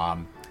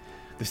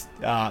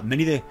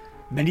 Many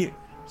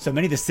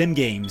of the sim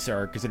games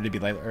are considered to be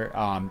kind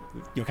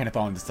of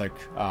following this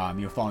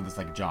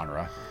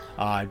genre.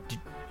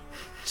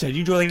 So do you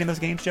enjoy any of those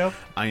games, Joe?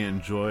 I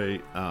enjoy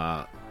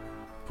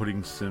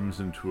putting Sims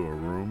into a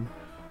room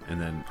and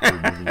then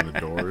removing the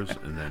doors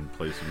and then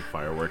placing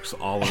fireworks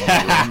all in the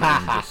room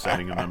and just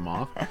setting them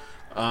off.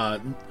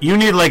 You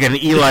need like an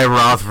Eli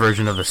Roth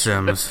version of The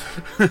Sims.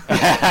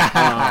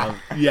 Yeah,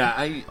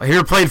 Have you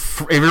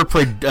ever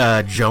played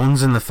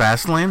Jones in the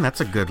Fast Lane? That's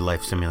a good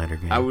life simulator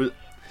game.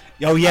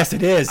 Oh yes,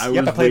 it is. I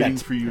Yep, was I played waiting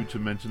it. for you to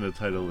mention a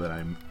title that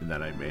I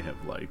may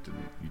have liked, and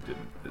you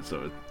didn't.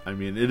 So I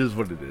mean, it is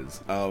what it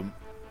is.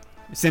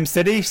 Sim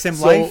City, Sim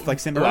Life, like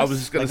Sim Earth. I was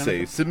just gonna like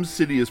say,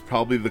 SimCity is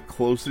probably the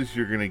closest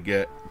you're gonna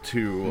get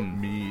to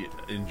me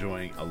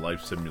enjoying a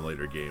life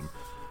simulator game.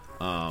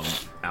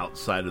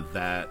 Outside of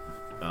that,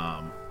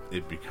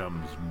 it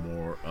becomes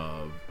more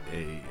of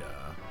a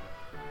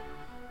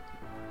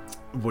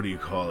what do you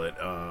call it?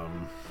 I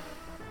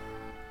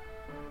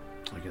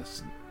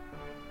guess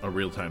a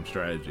real-time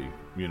strategy.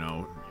 You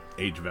know,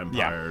 Age of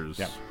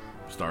Empires,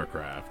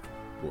 StarCraft,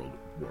 World of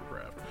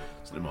Warcraft.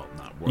 Well,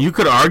 not World You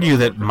could argue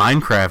that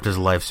Minecraft is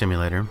a life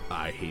simulator.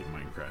 I hate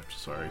Minecraft.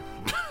 Sorry.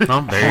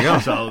 Oh, there you go.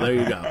 So there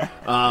you go.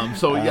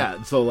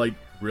 So like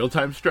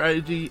real-time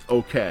strategy,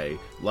 okay.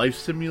 Life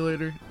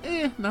simulator,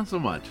 not so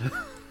much.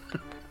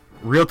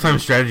 Real-time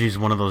strategy is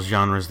one of those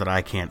genres that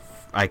I can't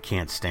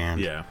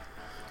stand. Yeah.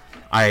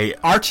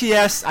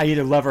 RTS, I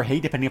either love or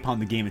hate depending upon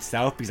the game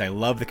itself, because I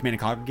love the Command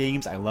 & Conquer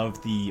games. I love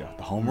the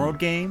homeworld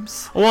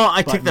games. Well,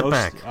 I But take that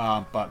most-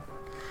 back. But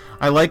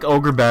I like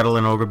Ogre Battle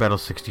and Ogre Battle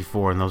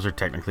 64, and those are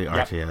technically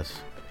RTS.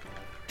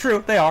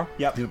 true, they are.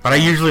 Yep. But I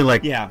usually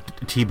like Yeah.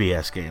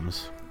 TBS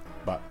games.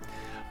 But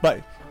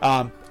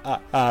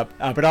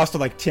also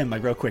like Tim,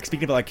 like real quick.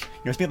 Speaking of like,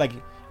 since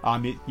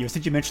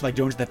you mentioned like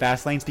Jones in the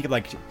Fast Lane, speaking of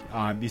like,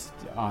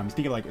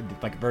 speaking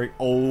of like very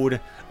old,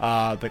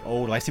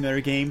 old life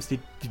simulator games. Did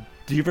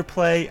you ever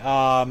play?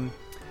 So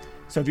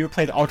have you ever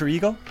played Alter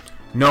Ego?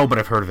 No, but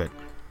I've heard of it.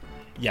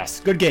 Yes,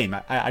 good game.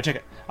 I check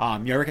it.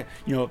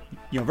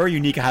 Very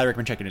unique. I highly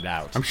recommend checking it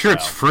out. I'm sure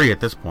it's free at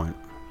this point.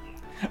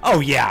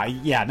 Oh yeah,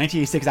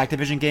 1986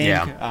 Activision game.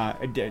 Yeah.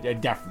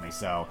 Definitely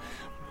so.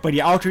 But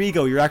yeah, Alter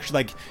Ego, you're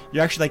actually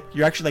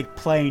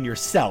playing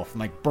yourself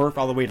from like birth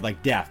all the way to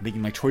like death,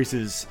 making like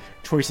choices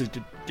to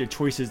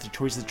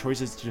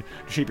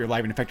shape your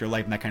life and affect your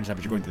life and that kind of stuff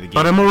as you're going through the game.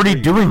 But I'm already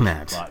doing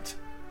that. But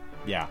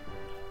yeah,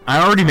 I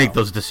already make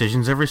those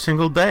decisions every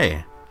single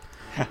day.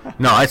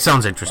 No, it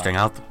sounds interesting.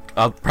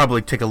 I'll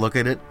probably take a look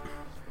at it.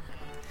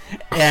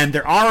 and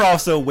there are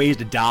also ways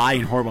to die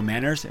in horrible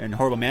manners in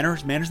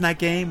that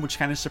game, which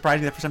kind of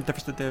surprised me the first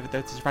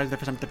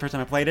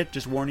time I played it.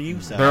 Just warning you.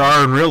 So There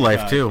are in real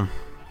life too.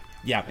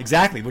 yeah,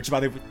 exactly. Which is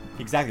why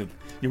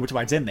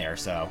it's in there.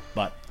 So,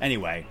 but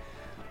anyway,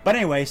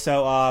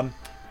 so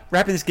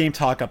wrapping this game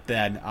talk up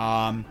then.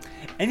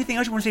 Anything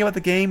else you want to say about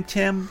the game,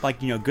 Tim? Like,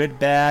 good,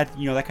 bad,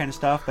 that kind of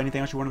stuff.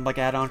 Anything else you want to like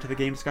add on to the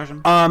game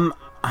discussion?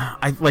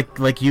 I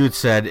like you had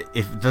said,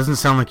 if it doesn't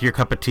sound like your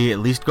cup of tea, at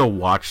least go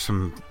watch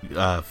some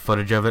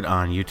footage of it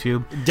on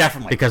YouTube.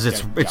 Definitely, because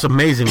it's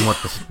amazing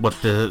what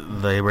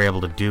they were able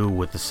to do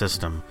with the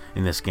system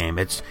in this game.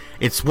 It's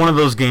one of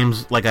those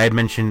games, like I had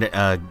mentioned,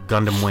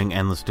 Gundam Wing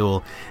Endless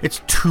Duel.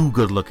 It's too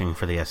good looking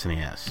for the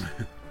SNES,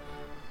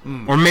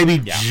 or maybe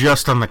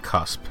just on the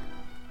cusp.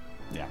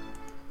 Yeah.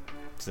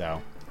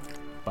 So,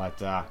 but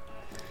Joe,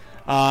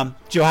 how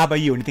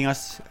about you? Anything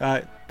else?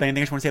 Anything else you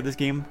want to say about this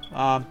game?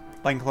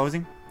 Like in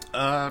closing?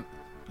 No.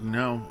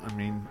 I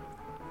mean,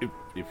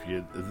 if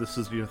this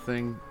is your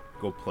thing,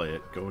 go play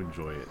it, go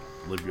enjoy it,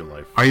 live your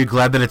life. Are you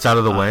glad that it's out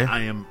of the way?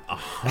 I am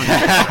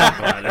 100%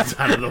 glad it's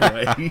out of the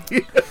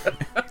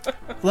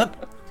way.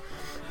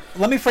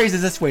 Let me phrase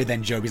it this way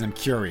then, Joe, because I'm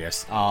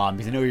curious.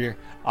 Because I know you're,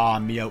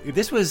 if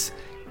this was.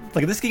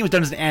 Like if this game was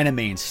done as an anime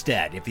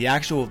instead, if the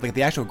actual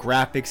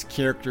graphics,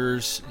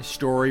 characters,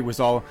 story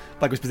was all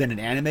was presented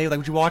in anime,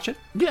 would you watch it?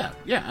 Yeah,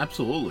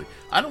 absolutely.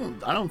 I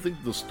don't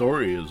think the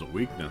story is a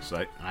weakness.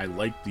 I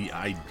like the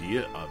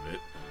idea of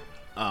it.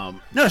 No,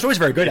 the story's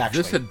very good.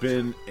 Actually, If this had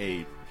been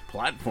a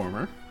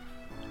platformer,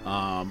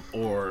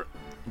 or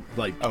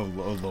like oh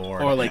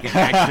lord, or like an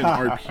action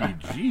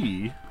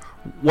RPG.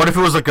 What if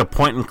it was like a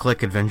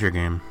point-and-click adventure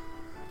game?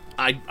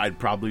 I'd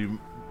probably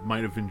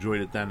might have enjoyed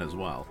it then as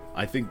well.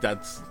 I think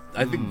that's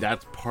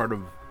part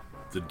of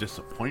the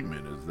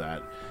disappointment, is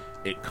that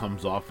it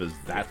comes off as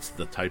that's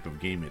the type of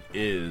game it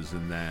is,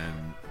 and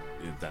then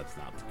that's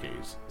not the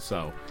case.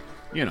 So,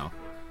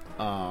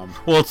 well,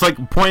 it's like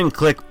point and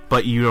click,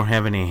 but you don't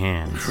have any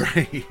hands.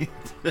 Right.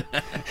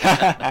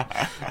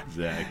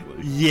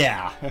 Exactly.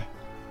 Yeah.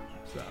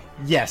 So.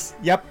 Yes.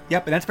 Yep.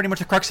 And that's pretty much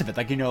the crux of it.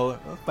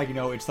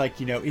 It's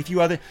like if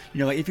you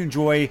if you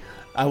enjoy,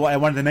 I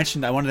wanted to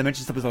mention some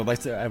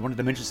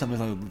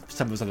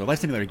of those other life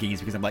simulator games,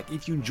 because I'm like,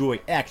 if you enjoy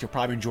X, you'll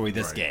probably enjoy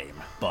this game.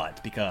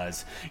 But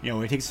because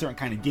it takes a certain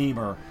kind of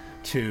gamer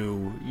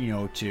to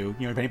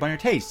depending upon your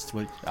tastes,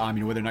 whether or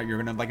not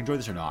you're gonna enjoy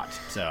this or not.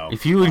 So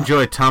if you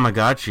enjoy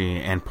Tamagotchi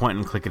and point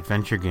and click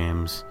adventure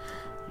games,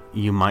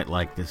 you might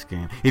like this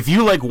game. If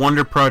you like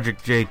Wonder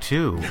Project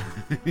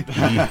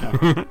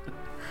J2,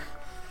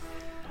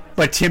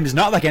 But Tim does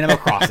not like Animal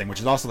Crossing, which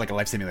is also like a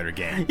life simulator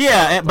game.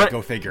 Yeah, so, but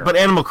go figure. But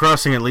Animal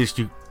Crossing, at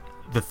least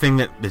the thing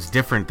that is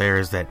different there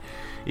is that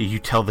you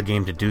tell the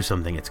game to do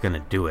something, it's going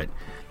to do it.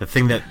 The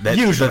thing that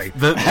Usually.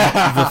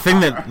 the thing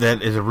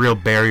that is a real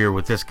barrier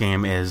with this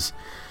game is,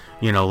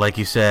 like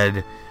you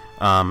said,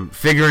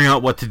 figuring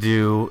out what to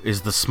do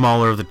is the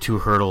smaller of the two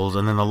hurdles,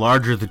 and then the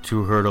larger of the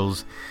two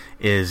hurdles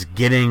is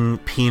getting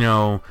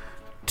Pino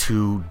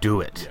to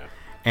do it. Yeah.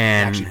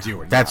 And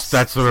do it, that's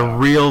yes. the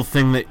real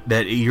thing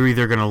that you're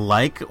either going to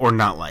like or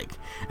not like.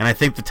 And I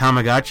think the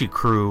Tamagotchi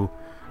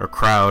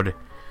crowd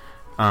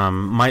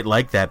might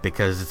like that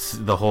because it's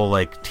the whole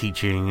like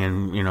teaching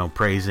and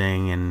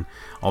praising and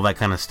all that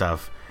kind of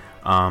stuff.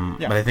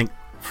 But I think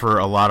for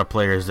a lot of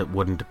players that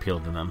wouldn't appeal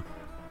to them.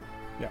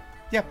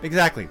 Yeah,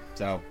 exactly.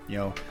 So,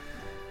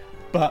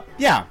 but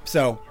yeah,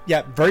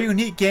 very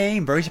unique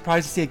game. Very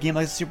surprised to see a game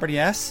like the Super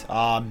NES.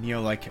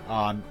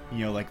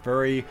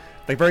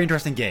 Very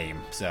interesting game.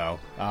 So,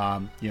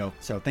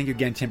 so thank you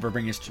again, Tim, for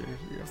bringing us to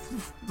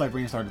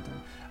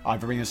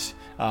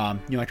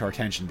our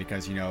attention,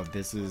 because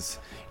this is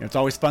it's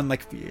always fun.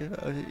 Love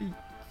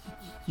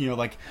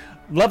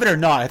it or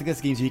not, I think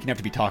this game's unique enough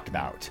to be talked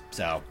about.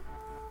 So,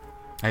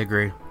 I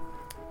agree.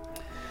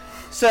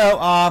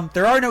 So,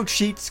 there are no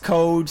cheats,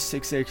 codes,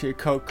 etc.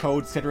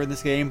 in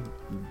this game.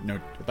 No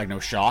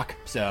shock.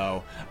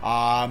 So,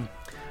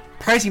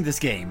 pricing this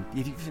game.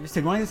 If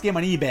you want this game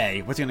on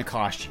eBay, what's it going to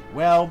cost you?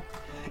 Well,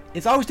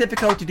 it's always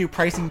difficult to do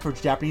pricing for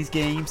Japanese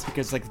games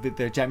because,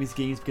 the Japanese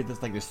games, because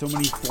there's so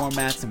many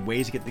formats and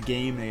ways to get the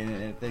game or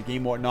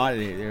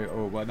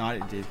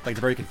whatnot. They're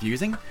very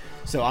confusing.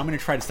 So I'm going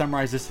to try to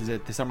summarize this in the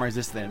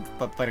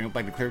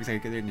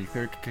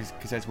clear,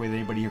 concise way that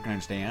anybody here can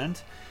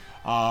understand.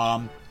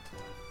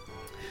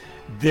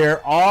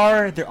 There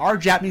are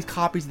Japanese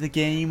copies of the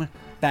game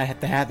that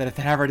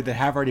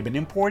have already been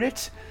imported.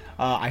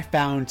 I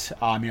found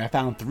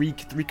three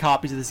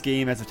copies of this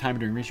game as of time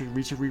doing research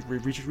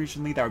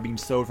recently that were being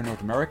sold for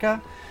North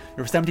America.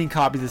 There were 17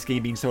 copies of this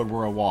game being sold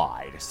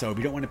worldwide. So if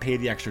you don't want to pay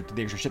the extra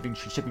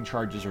shipping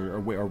charges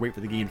or wait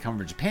for the game to come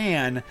from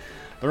Japan,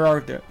 there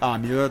are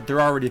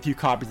already a few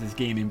copies of this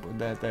game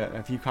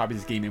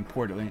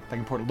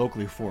imported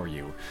locally for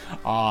you.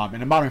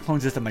 And a modern clone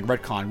system like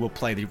Redcon will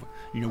play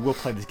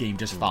this game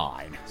just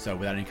fine. So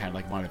without any kind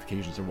of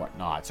modifications or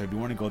whatnot. So if you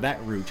want to go that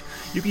route,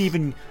 you can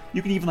even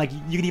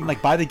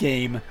buy the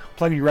game,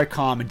 plug in your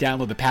Redcom, and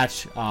download the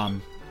patch.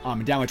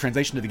 And download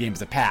translation to the game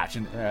as a patch,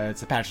 and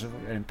it's a patch. You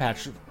can play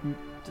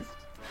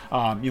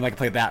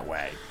it that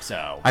way.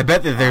 So I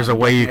bet that there's a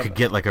way you could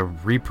get a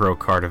repro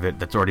card of it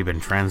that's already been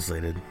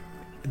translated.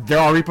 There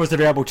are repros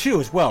available too,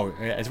 as well.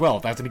 If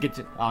I was going to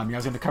get, I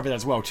was going to cover that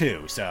as well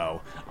too. So,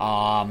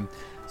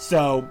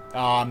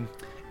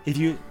 if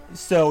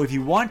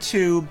you want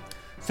to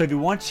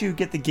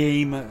get the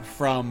game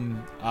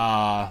from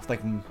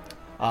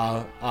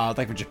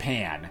from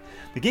Japan,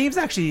 the game's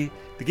actually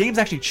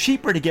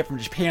cheaper to get from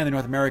Japan than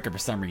North America for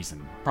some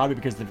reason. Probably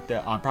because the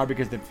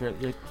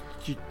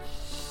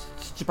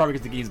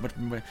game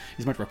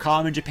is much more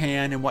common in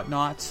Japan and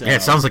whatnot. So, yeah,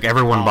 it sounds like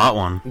everyone bought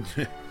one.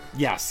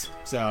 Yes.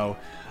 So,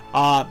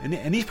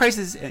 and these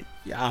prices,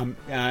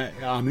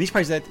 these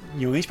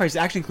prices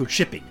actually include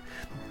shipping.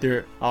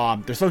 They're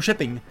slow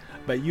shipping,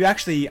 but you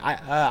actually,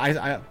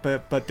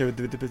 but they're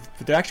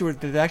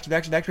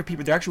actually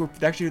people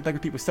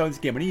selling this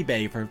game on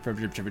eBay for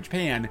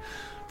Japan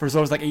for as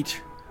low as $8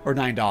 or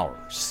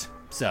 $9.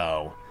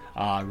 So,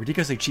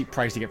 ridiculously cheap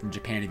price to get from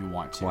Japan if you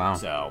want to. Wow.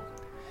 So,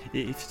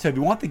 if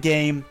you want the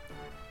game.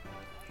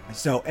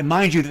 So, and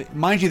mind you,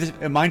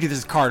 this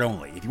is card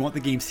only. If you want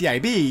the game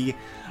CIB,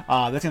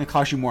 that's going to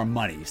cost you more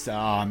money. So,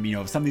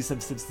 some of these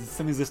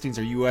listings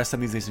are U.S., some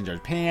of these listings are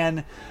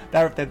Japan.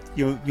 That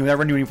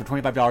running for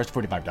 $25 to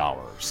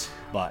 $45.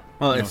 But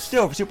it's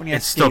still for Super NES.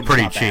 It's still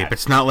pretty cheap. Bad.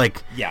 It's not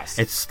like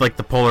It's like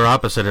the polar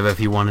opposite of if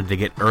you wanted to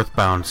get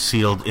Earthbound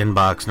sealed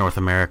inbox North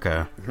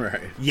America.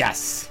 Right.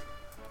 Yes.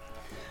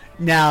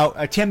 Now,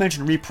 Tim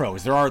mentioned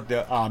repros. There are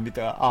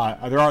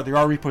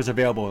repros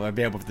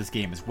available for this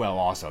game as well.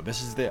 Also,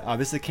 this is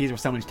the case where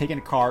someone's taken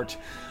a cart,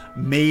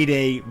 made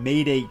a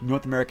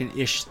North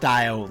American-ish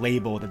style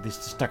label that they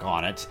stuck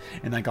on it,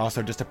 and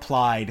also just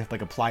applied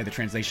the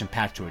translation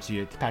patch to it. So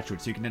you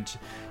can so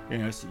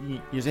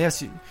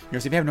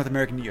if you have North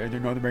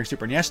American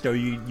Super NES, though,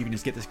 you can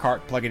just get this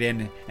cart, plug it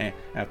in,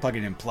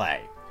 and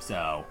play.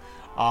 So.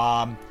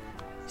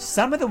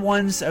 Some of the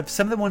ones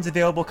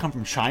available come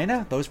from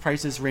China. Those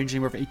prices range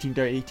anywhere from $18,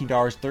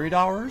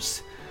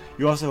 $30.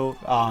 You also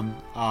can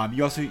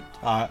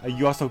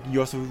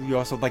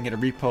get a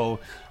repo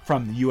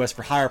from the U.S.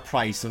 for higher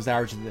price. Those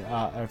average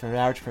around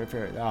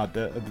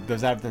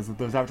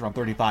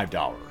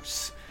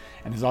 $35.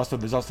 And there's also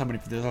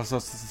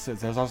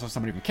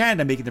somebody from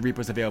Canada making the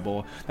repos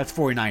available. That's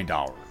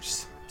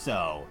 $49.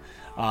 So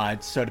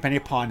depending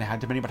upon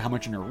how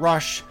much in a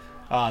rush.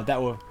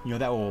 That will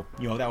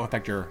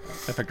affect your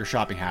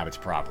shopping habits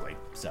probably.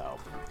 So,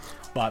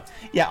 but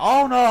yeah,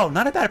 all in all,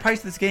 not a bad price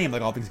for this game,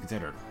 all things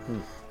considered.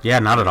 Yeah,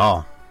 not at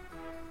all.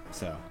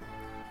 So,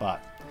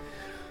 but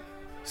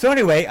So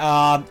anyway,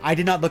 I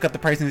did not look up the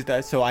pricing.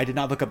 So I did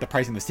not look up the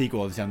pricing of the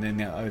sequels on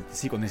the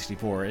sequel in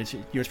 64. It's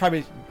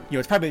probably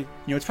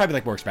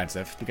like more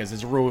expensive because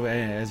as a rule, like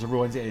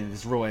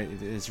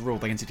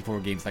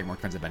N64 games like more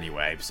expensive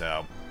anyway.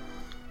 So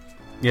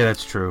Yeah,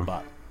 that's true.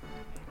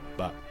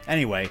 But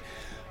anyway.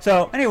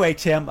 So anyway,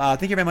 Tim,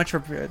 thank you very much for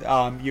once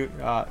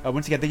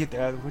again. Thank you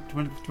very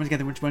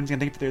much for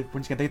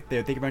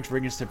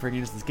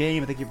bringing us this game.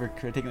 And thank you for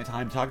taking the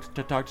time to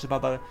talk to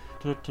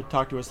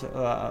us about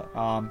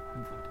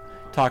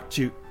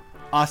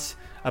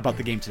about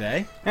the game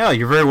today. Yeah,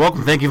 you're very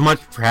welcome. Thank you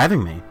much for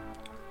having me.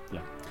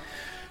 Yeah.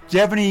 Do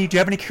you have any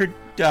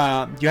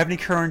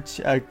current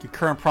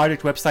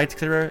project websites,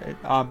 etc.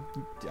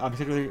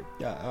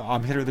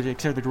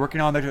 That you're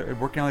working on that you're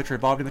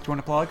involved in that you want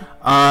to plug?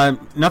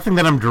 Nothing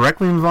that I'm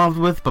directly involved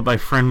with, but my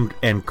friend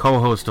and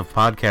co-host of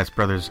Podcast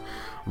Brothers,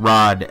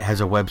 Rod,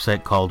 has a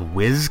website called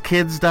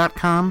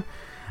WizKids.com,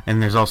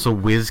 and there's also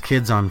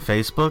WizKids on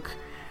Facebook,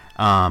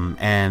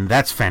 and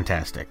that's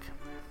fantastic.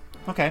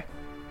 Okay.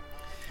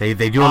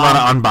 They do a lot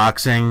of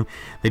unboxing.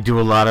 They do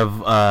a lot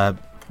of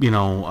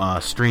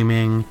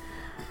streaming.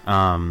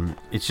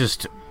 It's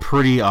just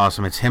pretty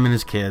awesome. It's him and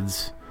his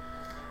kids,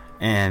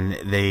 and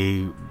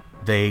they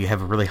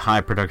have really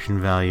high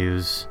production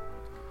values.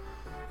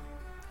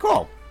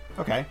 Cool.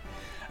 Okay.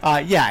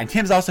 Yeah, and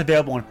Tim's also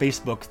available on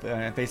Facebook.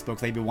 Facebook,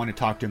 so if you want to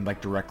talk to him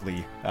like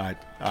directly for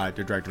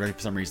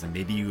some reason.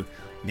 Maybe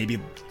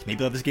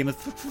love this game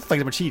like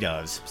how much he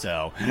does.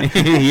 So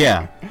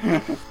yeah.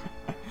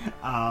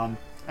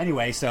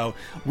 Anyway, so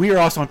we are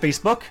also on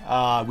Facebook.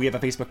 We have a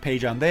Facebook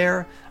page on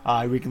there.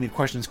 We can leave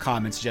questions,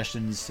 comments,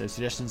 suggestions,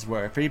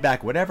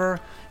 feedback, whatever.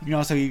 You can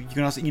also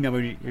email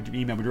me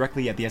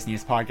directly at the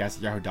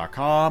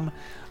SNESpodcast@yahoo.com.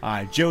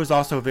 Joe is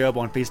also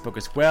available on Facebook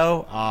as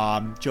well.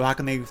 Joe, how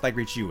can they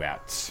reach you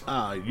at?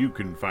 You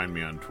can find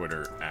me on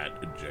Twitter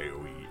at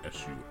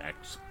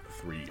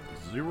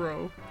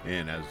JOESUX30,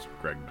 and as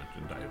Greg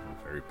mentioned, I have a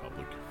very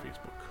public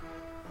Facebook.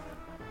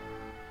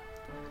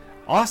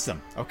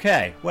 Awesome.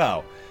 Okay.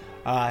 Well.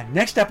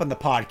 Next up on the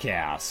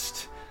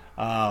podcast,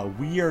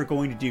 we are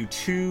going to do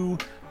two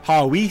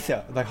Halloween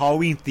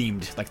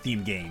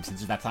themed games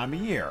since it's that time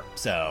of year.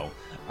 So,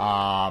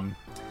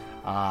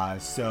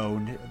 next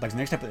up,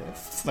 next up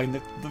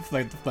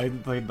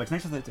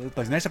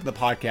the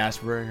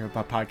podcast, we're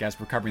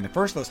covering the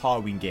first of those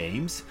Halloween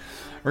games.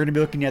 We're going to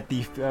be looking at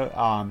the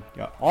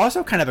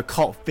also kind of a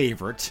cult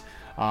favorite.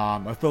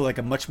 I feel like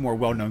a much more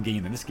well-known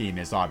game than this game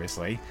is,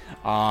 obviously.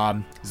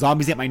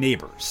 Zombies Ate My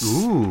Neighbors.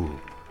 Ooh.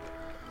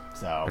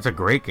 So that's a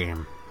great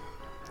game.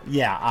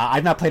 Yeah,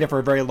 I've not played it for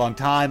a very long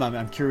time.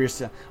 I'm curious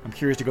to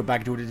go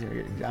back into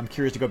it. I'm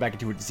curious to go back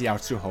into it to see how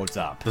it still holds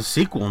up. The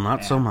sequel,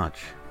 not so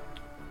much.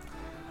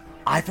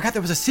 I forgot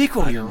there was a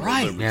sequel. You're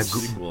right. There was a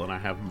sequel, and I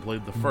haven't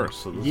played the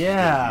first, so this is going to be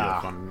a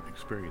fun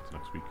experience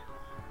next week.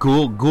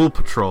 Ghoul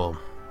Patrol.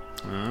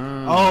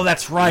 Oh,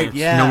 that's right.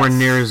 Yeah, nowhere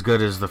near as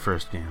good as the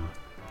first game.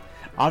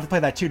 I'll have to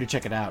play that too to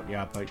check it out.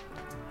 Yeah, but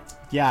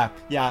yeah,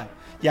 I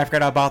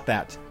forgot about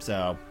that.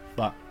 So,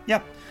 but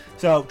yep.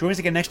 So join us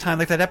again next time,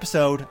 like that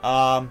episode.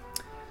 Thank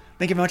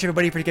you very much,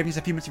 everybody, for giving us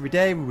a few minutes every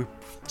day. We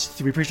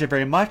appreciate it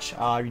very much.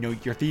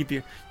 Your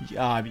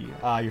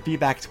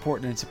feedback,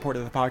 support of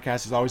the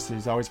podcast is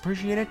always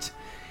appreciated.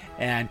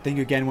 And thank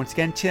you again, once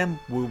again, Tim.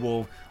 We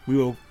will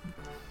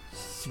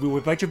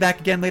invite you back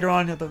again later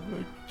on at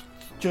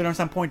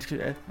some point.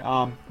 For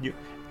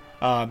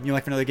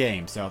another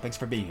game. So thanks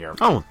for being here.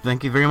 Oh,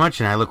 thank you very much,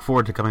 and I look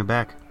forward to coming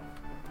back.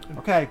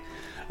 Okay.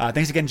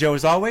 Thanks again, Joe,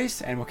 as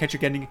always, and we'll catch you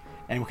again.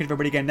 And we'll catch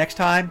everybody again next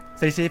time.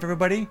 Stay safe,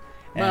 everybody.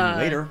 And Bye.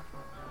 Later.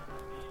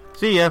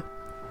 See ya.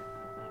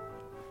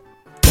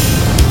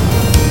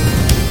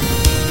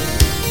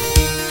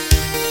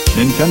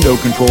 Nintendo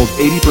controls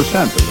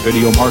 80% of the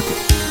video market.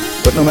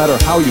 But no matter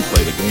how you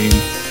play the game,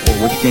 or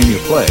which game you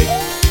play,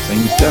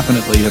 things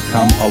definitely have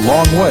come a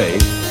long way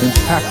since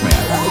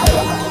Pac-Man.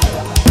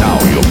 Now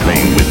you're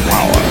playing with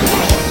power.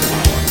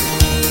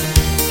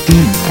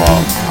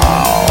 Super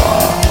power.